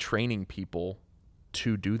 are we training people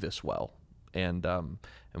to do this well? And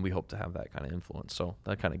we hope to have that kind of influence. So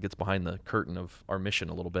that kind of gets behind the curtain of our mission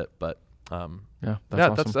a little bit. But awesome.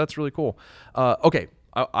 that's really cool. Okay,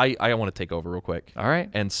 I want to take over real quick. All right.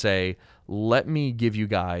 And say, let me give you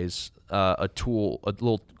guys a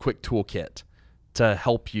little quick toolkit to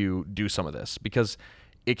help you do some of this, because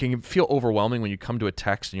it can feel overwhelming when you come to a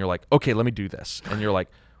text and you're like, okay, let me do this, and you're like,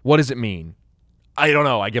 what does it mean? I don't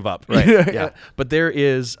know. I give up. Right. Yeah. But there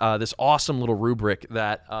is this awesome little rubric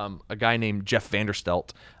that a guy named Jeff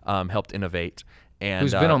Vanderstelt helped innovate, and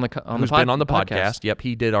who's been on the podcast. Yep,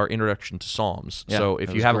 he did our introduction to Psalms. Yeah, so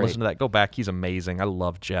if you haven't listened to that, go back. He's amazing. I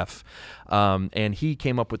love Jeff, and he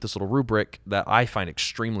came up with this little rubric that I find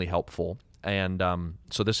extremely helpful. And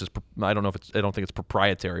so this is, I don't think it's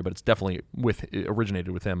proprietary, but it's definitely originated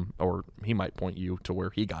with him, or he might point you to where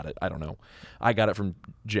he got it. I don't know. I got it from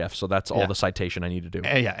Jeff, so that's all the citation I need to do.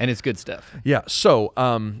 Yeah, and it's good stuff. Yeah, so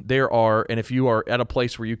there are, and if you are at a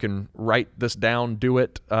place where you can write this down, do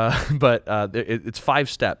it. But it's 5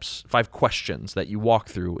 steps, 5 questions that you walk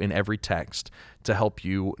through in every text to help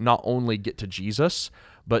you not only get to Jesus,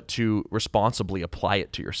 but to responsibly apply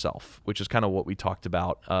it to yourself, which is kind of what we talked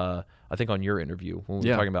about, I think, on your interview when we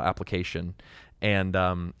were talking about application. And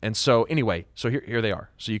so anyway, so here they are.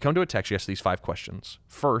 So you come to a text, you ask these 5 questions.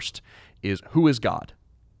 First is, who is God?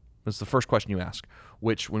 That's the first question you ask,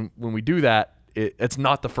 which when we do that, it's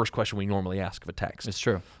not the first question we normally ask of a text. It's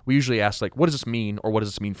true. We usually ask, like, what does this mean, or what does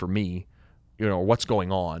this mean for me, or what's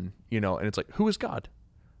going on, and it's like, who is God?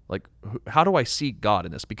 Like, how do I see God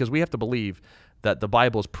in this? Because we have to believe that the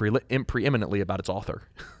Bible is preeminently about its author.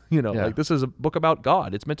 Like, this is a book about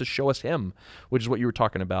God. It's meant to show us him, which is what you were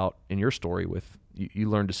talking about in your story with you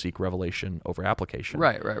learn to seek revelation over application.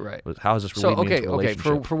 Right. How is this really mean to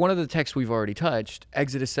relationship? For one of the texts we've already touched,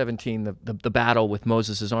 Exodus 17, the battle with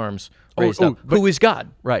Moses' arms raised up. Who is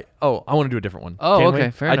God? Right. Oh, I want to do a different one. Oh, Can okay,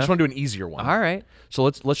 we? fair I enough. just want to do an easier one. All right. So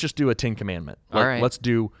let's just do a 10 commandment. All right. Let's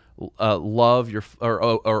do love your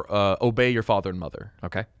or obey your father and mother.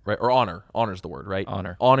 Okay. Right. Or honor. Honor's the word, right?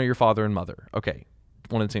 Honor your father and mother. Okay.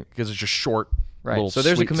 One of the 10, because it's just short. Right. So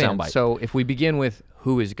there's a command. Soundbite. So if we begin with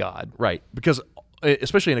who is God. Right. Because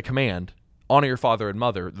especially in a command, honor your father and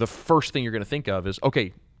mother, the first thing you're going to think of is,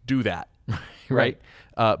 okay, do that. Right.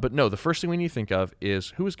 But no, the first thing we need to think of is,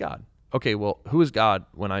 who is God? Okay, well, who is God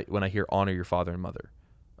when I hear honor your father and mother?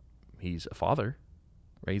 He's a father,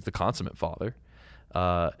 right? He's the consummate father.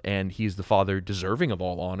 And he's the father deserving of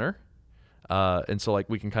all honor. And so, like,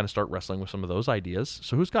 we can kind of start wrestling with some of those ideas.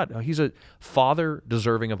 So who's God? He's a father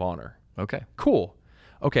deserving of honor. Okay. Cool.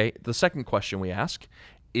 Okay, the second question we ask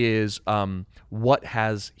is, what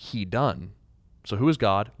has he done? So who is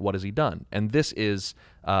God? What has he done? And this is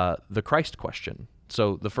the Christ question.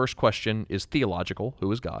 So the first question is theological,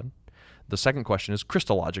 who is God? The second question is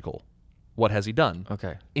Christological, what has he done?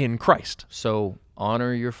 Okay. In Christ. So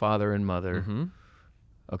honor your father and mother. Mm-hmm.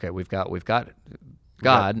 Okay, we've got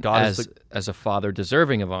God as a father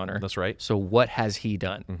deserving of honor. That's right. So what has he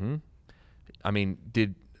done? Mm-hmm. I mean,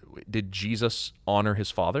 did Jesus honor his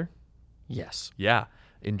father? Yes. Yeah.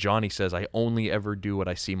 In John, he says, I only ever do what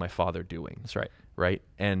I see my father doing. That's right. Right?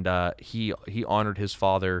 And he honored his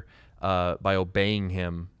father by obeying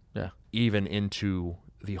him even into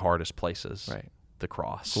the hardest places. Right. The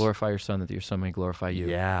cross. Glorify your son that your son may glorify you.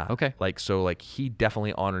 Yeah. Okay. Like he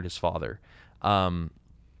definitely honored his father. And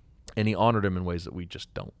he honored him in ways that we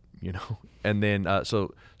just don't, And then,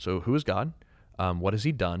 so who is God? What has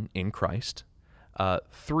he done in Christ?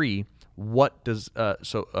 3,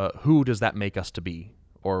 who does that make us to be?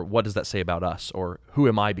 Or what does that say about us? Or who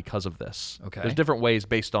am I because of this? Okay. There's different ways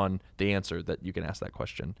based on the answer that you can ask that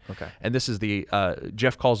question. Okay. And this is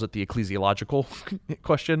Jeff calls it the ecclesiological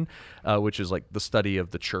question, which is like the study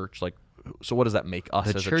of the church. Like, so what does that make us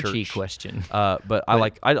as a church? The churchy question. But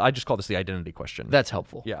I just call this the identity question. That's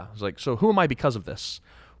helpful. Yeah. It's like, so who am I because of this?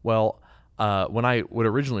 Well, when I would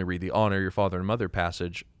originally read the honor your father and mother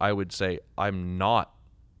passage, I would say, I'm not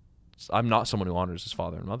someone who honors his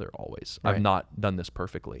father and mother always. Right. I've not done this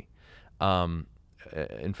perfectly.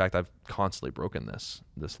 In fact, I've constantly broken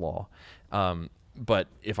this law. But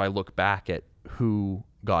if I look back at who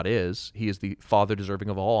God is, he is the father deserving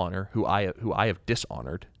of all honor, who I have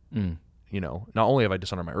dishonored. Mm. Not only have I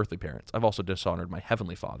dishonored my earthly parents, I've also dishonored my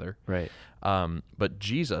heavenly Father. Right. But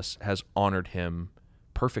Jesus has honored him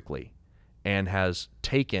perfectly and has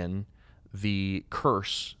taken the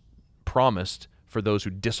curse promised for those who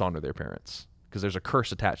dishonor their parents, because there's a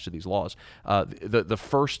curse attached to these laws. The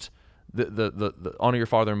first, the honor your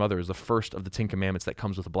father and mother is the first of the 10 commandments that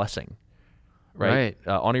comes with a blessing. Right.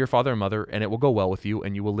 Honor your father and mother, and it will go well with you,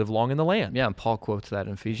 and you will live long in the land. Yeah, and Paul quotes that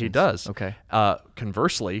in Ephesians. He does. Okay.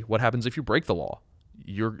 Conversely, what happens if you break the law?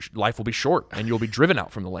 Your life will be short, and you'll be driven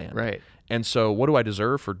out from the land. Right. And so what do I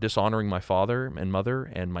deserve for dishonoring my father and mother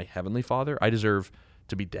and my heavenly Father? I deserve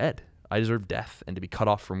to be dead. I deserve death and to be cut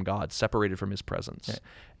off from God, separated from his presence. Right.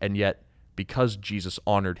 And yet, because Jesus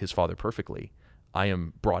honored his Father perfectly, I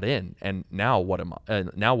am brought in. And now what am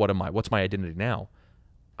I? What's my identity now?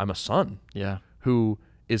 I'm a son. Yeah. Who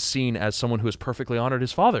is seen as someone who has perfectly honored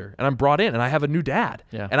his father. And I'm brought in, and I have a new dad.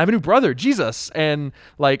 Yeah. And I have a new brother, Jesus. And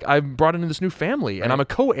like, I'm brought into this new family, and I'm a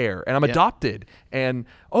co-heir, and I'm adopted. And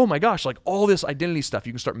oh my gosh, like all this identity stuff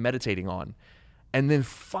you can start meditating on. And then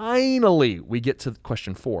finally, we get to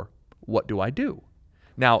question 4. What do I do?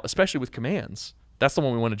 Now, especially with commands, that's the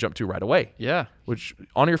one we want to jump to right away. Yeah. Which,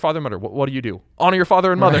 honor your father and mother. What do you do? Honor your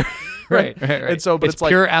father and mother. Right. And so, but it's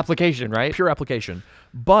pure application, right? Pure application.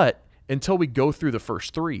 But until we go through the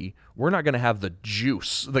first 3, we're not going to have the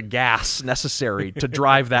juice, the gas necessary to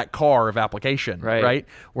drive that car of application, right?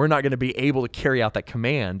 We're not going to be able to carry out that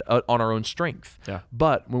command on our own strength. Yeah.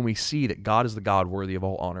 But when we see that God is the God worthy of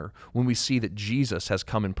all honor, when we see that Jesus has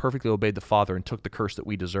come and perfectly obeyed the Father and took the curse that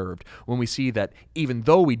we deserved, when we see that even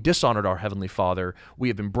though we dishonored our Heavenly Father, we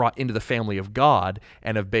have been brought into the family of God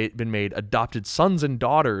and have been made adopted sons and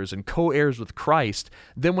daughters and co-heirs with Christ,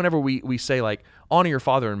 then whenever we say, like, honor your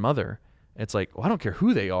father and mother, it's like, well, I don't care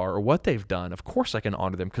who they are or what they've done. Of course I can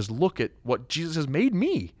honor them because look at what Jesus has made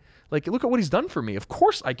me. Like, look at what he's done for me. Of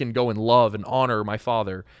course I can go and love and honor my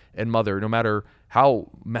father and mother no matter how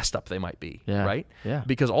messed up they might be, right? Yeah.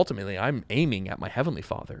 Because ultimately I'm aiming at my Heavenly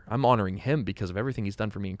Father. I'm honoring him because of everything he's done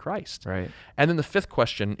for me in Christ. Right. And then the fifth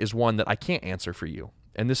question is one that I can't answer for you.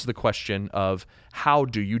 And this is the question of how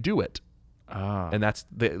do you do it? And that's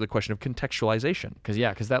the question of contextualization.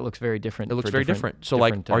 Because that looks very different. It looks very different. So,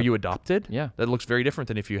 like, are you adopted? Yeah. That looks very different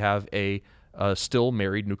than if you have a still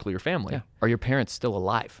married nuclear family. Yeah. Are your parents still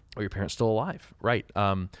alive? Or your parents still alive, right?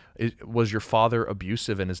 Was your father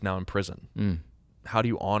abusive and is now in prison? How do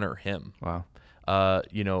you honor him? Wow.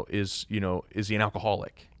 Is he an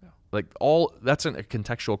alcoholic? Like, that's a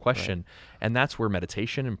contextual question, and that's where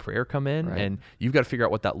meditation and prayer come in, and you've got to figure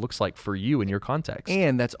out what that looks like for you in your context.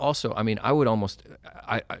 And that's also, I mean, I would almost,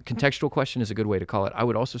 contextual question is a good way to call it. I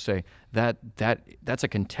would also say that's a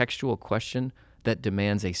contextual question that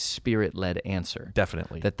demands a spirit-led answer.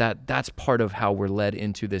 Definitely. That's part of how we're led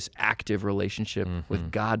into this active relationship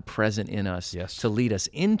with God present in us to lead us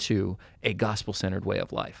into a gospel-centered way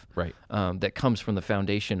of life. Right. That comes from the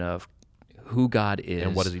foundation of who God is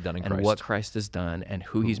and what has he done in Christ, and what Christ has done and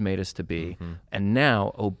who he's made us to be. And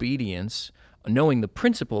now obedience, knowing the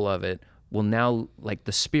principle of it, will now, like,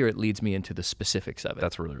 the Spirit leads me into the specifics of it.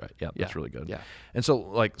 That's really right. Yeah, that's really good. Yeah. And so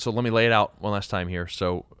let me lay it out one last time here.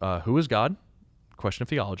 So who is God? Question of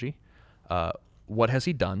theology. What has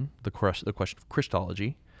he done? The question of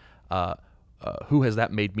Christology. Who has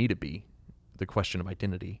that made me to be? The question of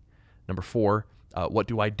identity. Number 4, what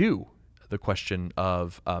do I do? The question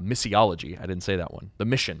of missiology. I didn't say that one. The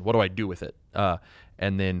mission. What do I do with it?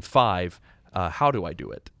 And then 5, how do I do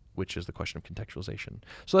it? Which is the question of contextualization.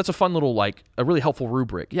 So that's a fun little, like, a really helpful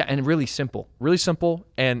rubric. Yeah, and really simple. Really simple.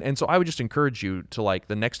 And so I would just encourage you to, like,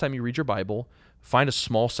 the next time you read your Bible, find a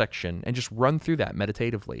small section and just run through that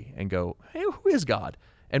meditatively and go, hey, who is God?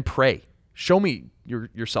 And pray. Show me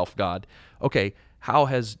yourself, God. Okay, how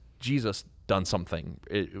has Jesus done something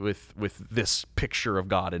with this picture of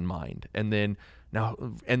God in mind? And then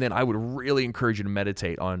I would really encourage you to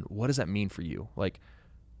meditate on, what does that mean for you? Like,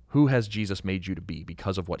 who has Jesus made you to be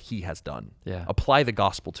because of what he has done? Yeah. Apply the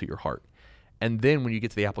gospel to your heart. And then when you get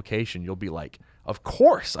to the application, you'll be like, of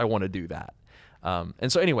course I want to do that.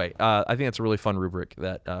 And so anyway, I think that's a really fun rubric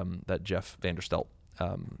that Jeff Vanderstelt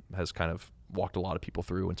has kind of walked a lot of people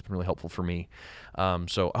through, and it's been really helpful for me.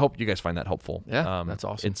 So I hope you guys find that helpful. Yeah, that's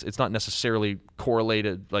awesome. It's not necessarily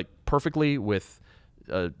correlated, like, perfectly with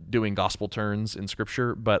doing gospel turns in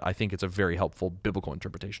Scripture, but I think it's a very helpful biblical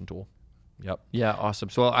interpretation tool. Yep. Yeah, awesome.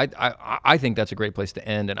 So I think that's a great place to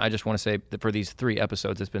end. And I just want to say that for these 3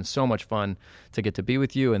 episodes, it's been so much fun to get to be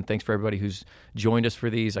with you. And thanks for everybody who's joined us for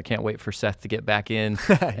these. I can't wait for Seth to get back in.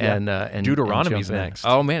 and Deuteronomy's next.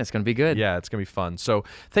 Oh, man, it's going to be good. Yeah, it's going to be fun. So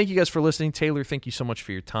thank you guys for listening. Taylor, thank you so much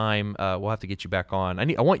for your time. We'll have to get you back on.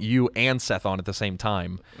 I want you and Seth on at the same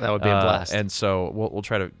time. That would be a blast. And so we'll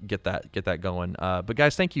try to get that going. But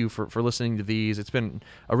guys, thank you for listening to these. It's been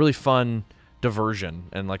a really fun diversion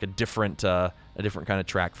and like a different kind of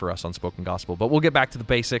track for us on Spoken Gospel. But we'll get back to the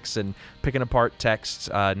basics and picking apart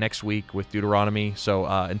texts next week with Deuteronomy. So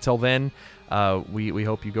until then, we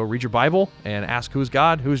hope you go read your Bible and ask, who's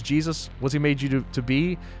God, who's Jesus, what's he made you to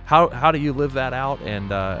be, how do you live that out,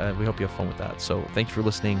 and we hope you have fun with that. So thank you for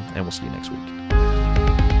listening, and we'll see you next week.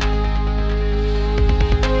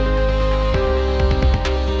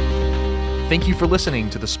 Thank you for listening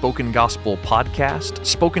to the Spoken Gospel podcast.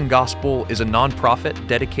 Spoken Gospel is a nonprofit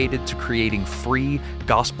dedicated to creating free,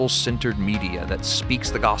 gospel-centered media that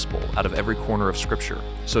speaks the gospel out of every corner of Scripture.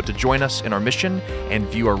 So to join us in our mission and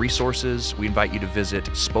view our resources, we invite you to visit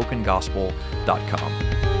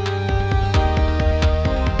spokengospel.com.